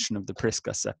this notion of the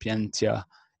Prisca Sapientia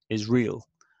is real,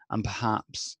 and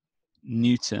perhaps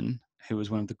Newton, who was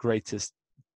one of the greatest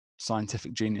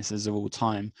scientific geniuses of all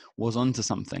time, was onto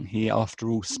something. He, after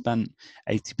all, spent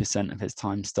 80% of his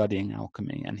time studying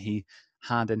alchemy, and he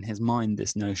had in his mind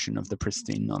this notion of the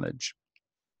pristine knowledge.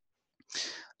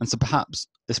 And so perhaps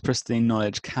this pristine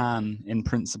knowledge can, in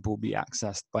principle, be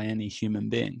accessed by any human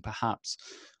being. Perhaps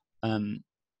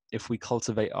if we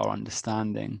cultivate our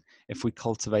understanding, if we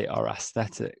cultivate our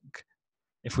aesthetic,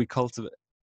 if we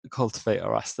cultivate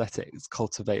our aesthetics,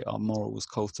 cultivate our morals,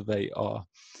 cultivate our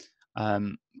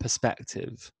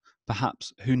perspective,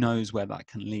 perhaps who knows where that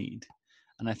can lead.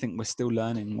 And I think we're still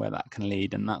learning where that can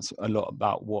lead, and that's a lot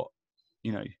about what,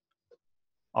 you know,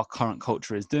 our current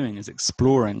culture is doing, is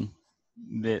exploring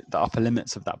the upper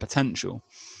limits of that potential.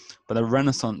 But the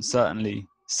Renaissance certainly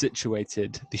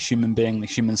situated the human being, the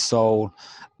human soul,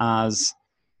 as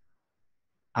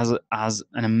an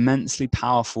immensely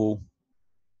powerful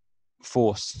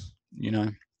force, you know.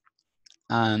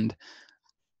 And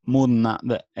more than that,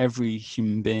 that every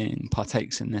human being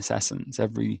partakes in this essence.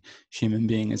 Every human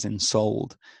being is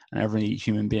ensouled, and every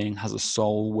human being has a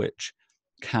soul which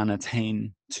can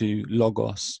attain to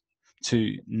logos,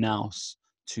 to nous,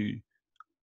 to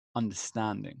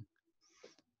understanding.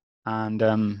 And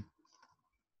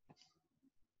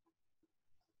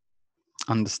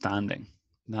understanding,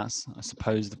 that's, I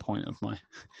suppose, the point of my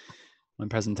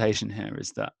presentation here,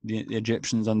 is that the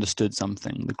Egyptians understood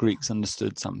something, the Greeks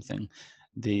understood something,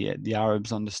 the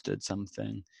Arabs understood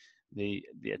something, the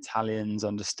Italians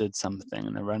understood something,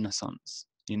 and the Renaissance,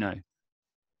 you know,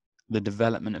 the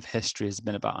development of history has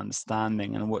been about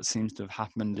understanding. And what seems to have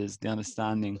happened is the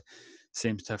understanding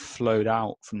seems to have flowed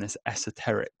out from this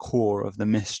esoteric core of the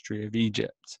mystery of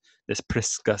Egypt, this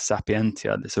Prisca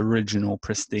Sapientia, this original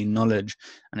pristine knowledge,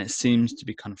 and it seems to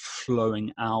be kind of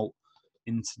flowing out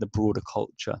into the broader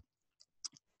culture.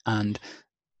 And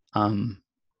I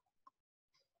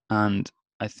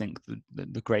think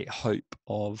the great hope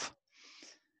of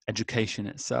education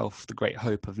itself, the great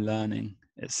hope of learning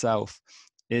itself,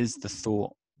 is the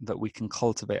thought that we can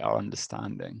cultivate our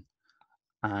understanding,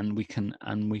 and we can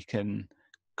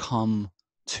come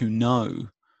to know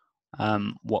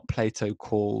what Plato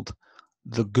called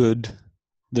the good,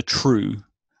 the true,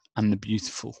 and the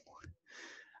beautiful.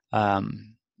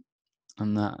 And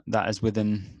that is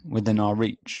within our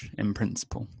reach, in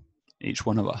principle, each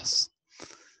one of us.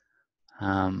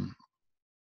 And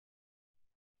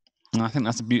I think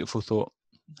that's a beautiful thought.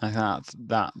 I think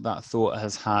that thought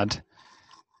has had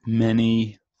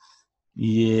many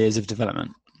years of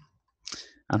development,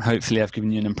 and hopefully I've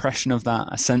given you an impression of that,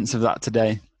 a sense of that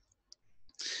today.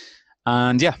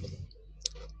 And yeah,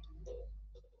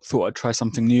 thought I'd try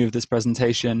something new with this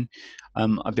presentation.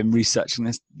 I've been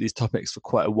researching these topics for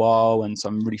quite a while, and so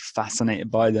I'm really fascinated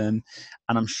by them.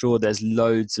 And I'm sure there's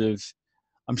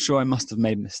I'm sure I must have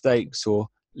made mistakes or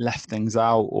left things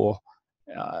out, or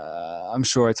I'm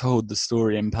sure I told the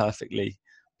story imperfectly,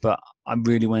 but I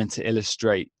really wanted to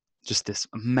illustrate just this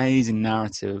amazing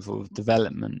narrative of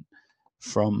development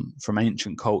from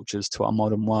ancient cultures to our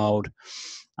modern world.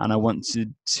 And I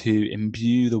wanted to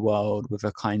imbue the world with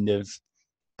a kind of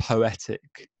poetic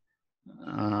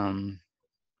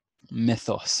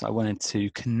mythos. I wanted to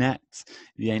connect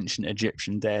the ancient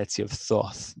Egyptian deity of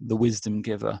Thoth, the wisdom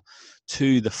giver,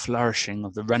 to the flourishing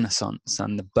of the Renaissance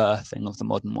and the birthing of the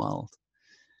modern world.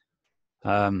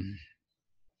 Some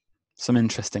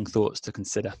interesting thoughts to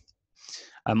consider.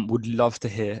 Would love to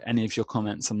hear any of your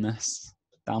comments on this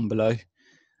down below.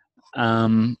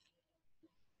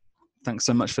 Thanks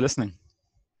so much for listening.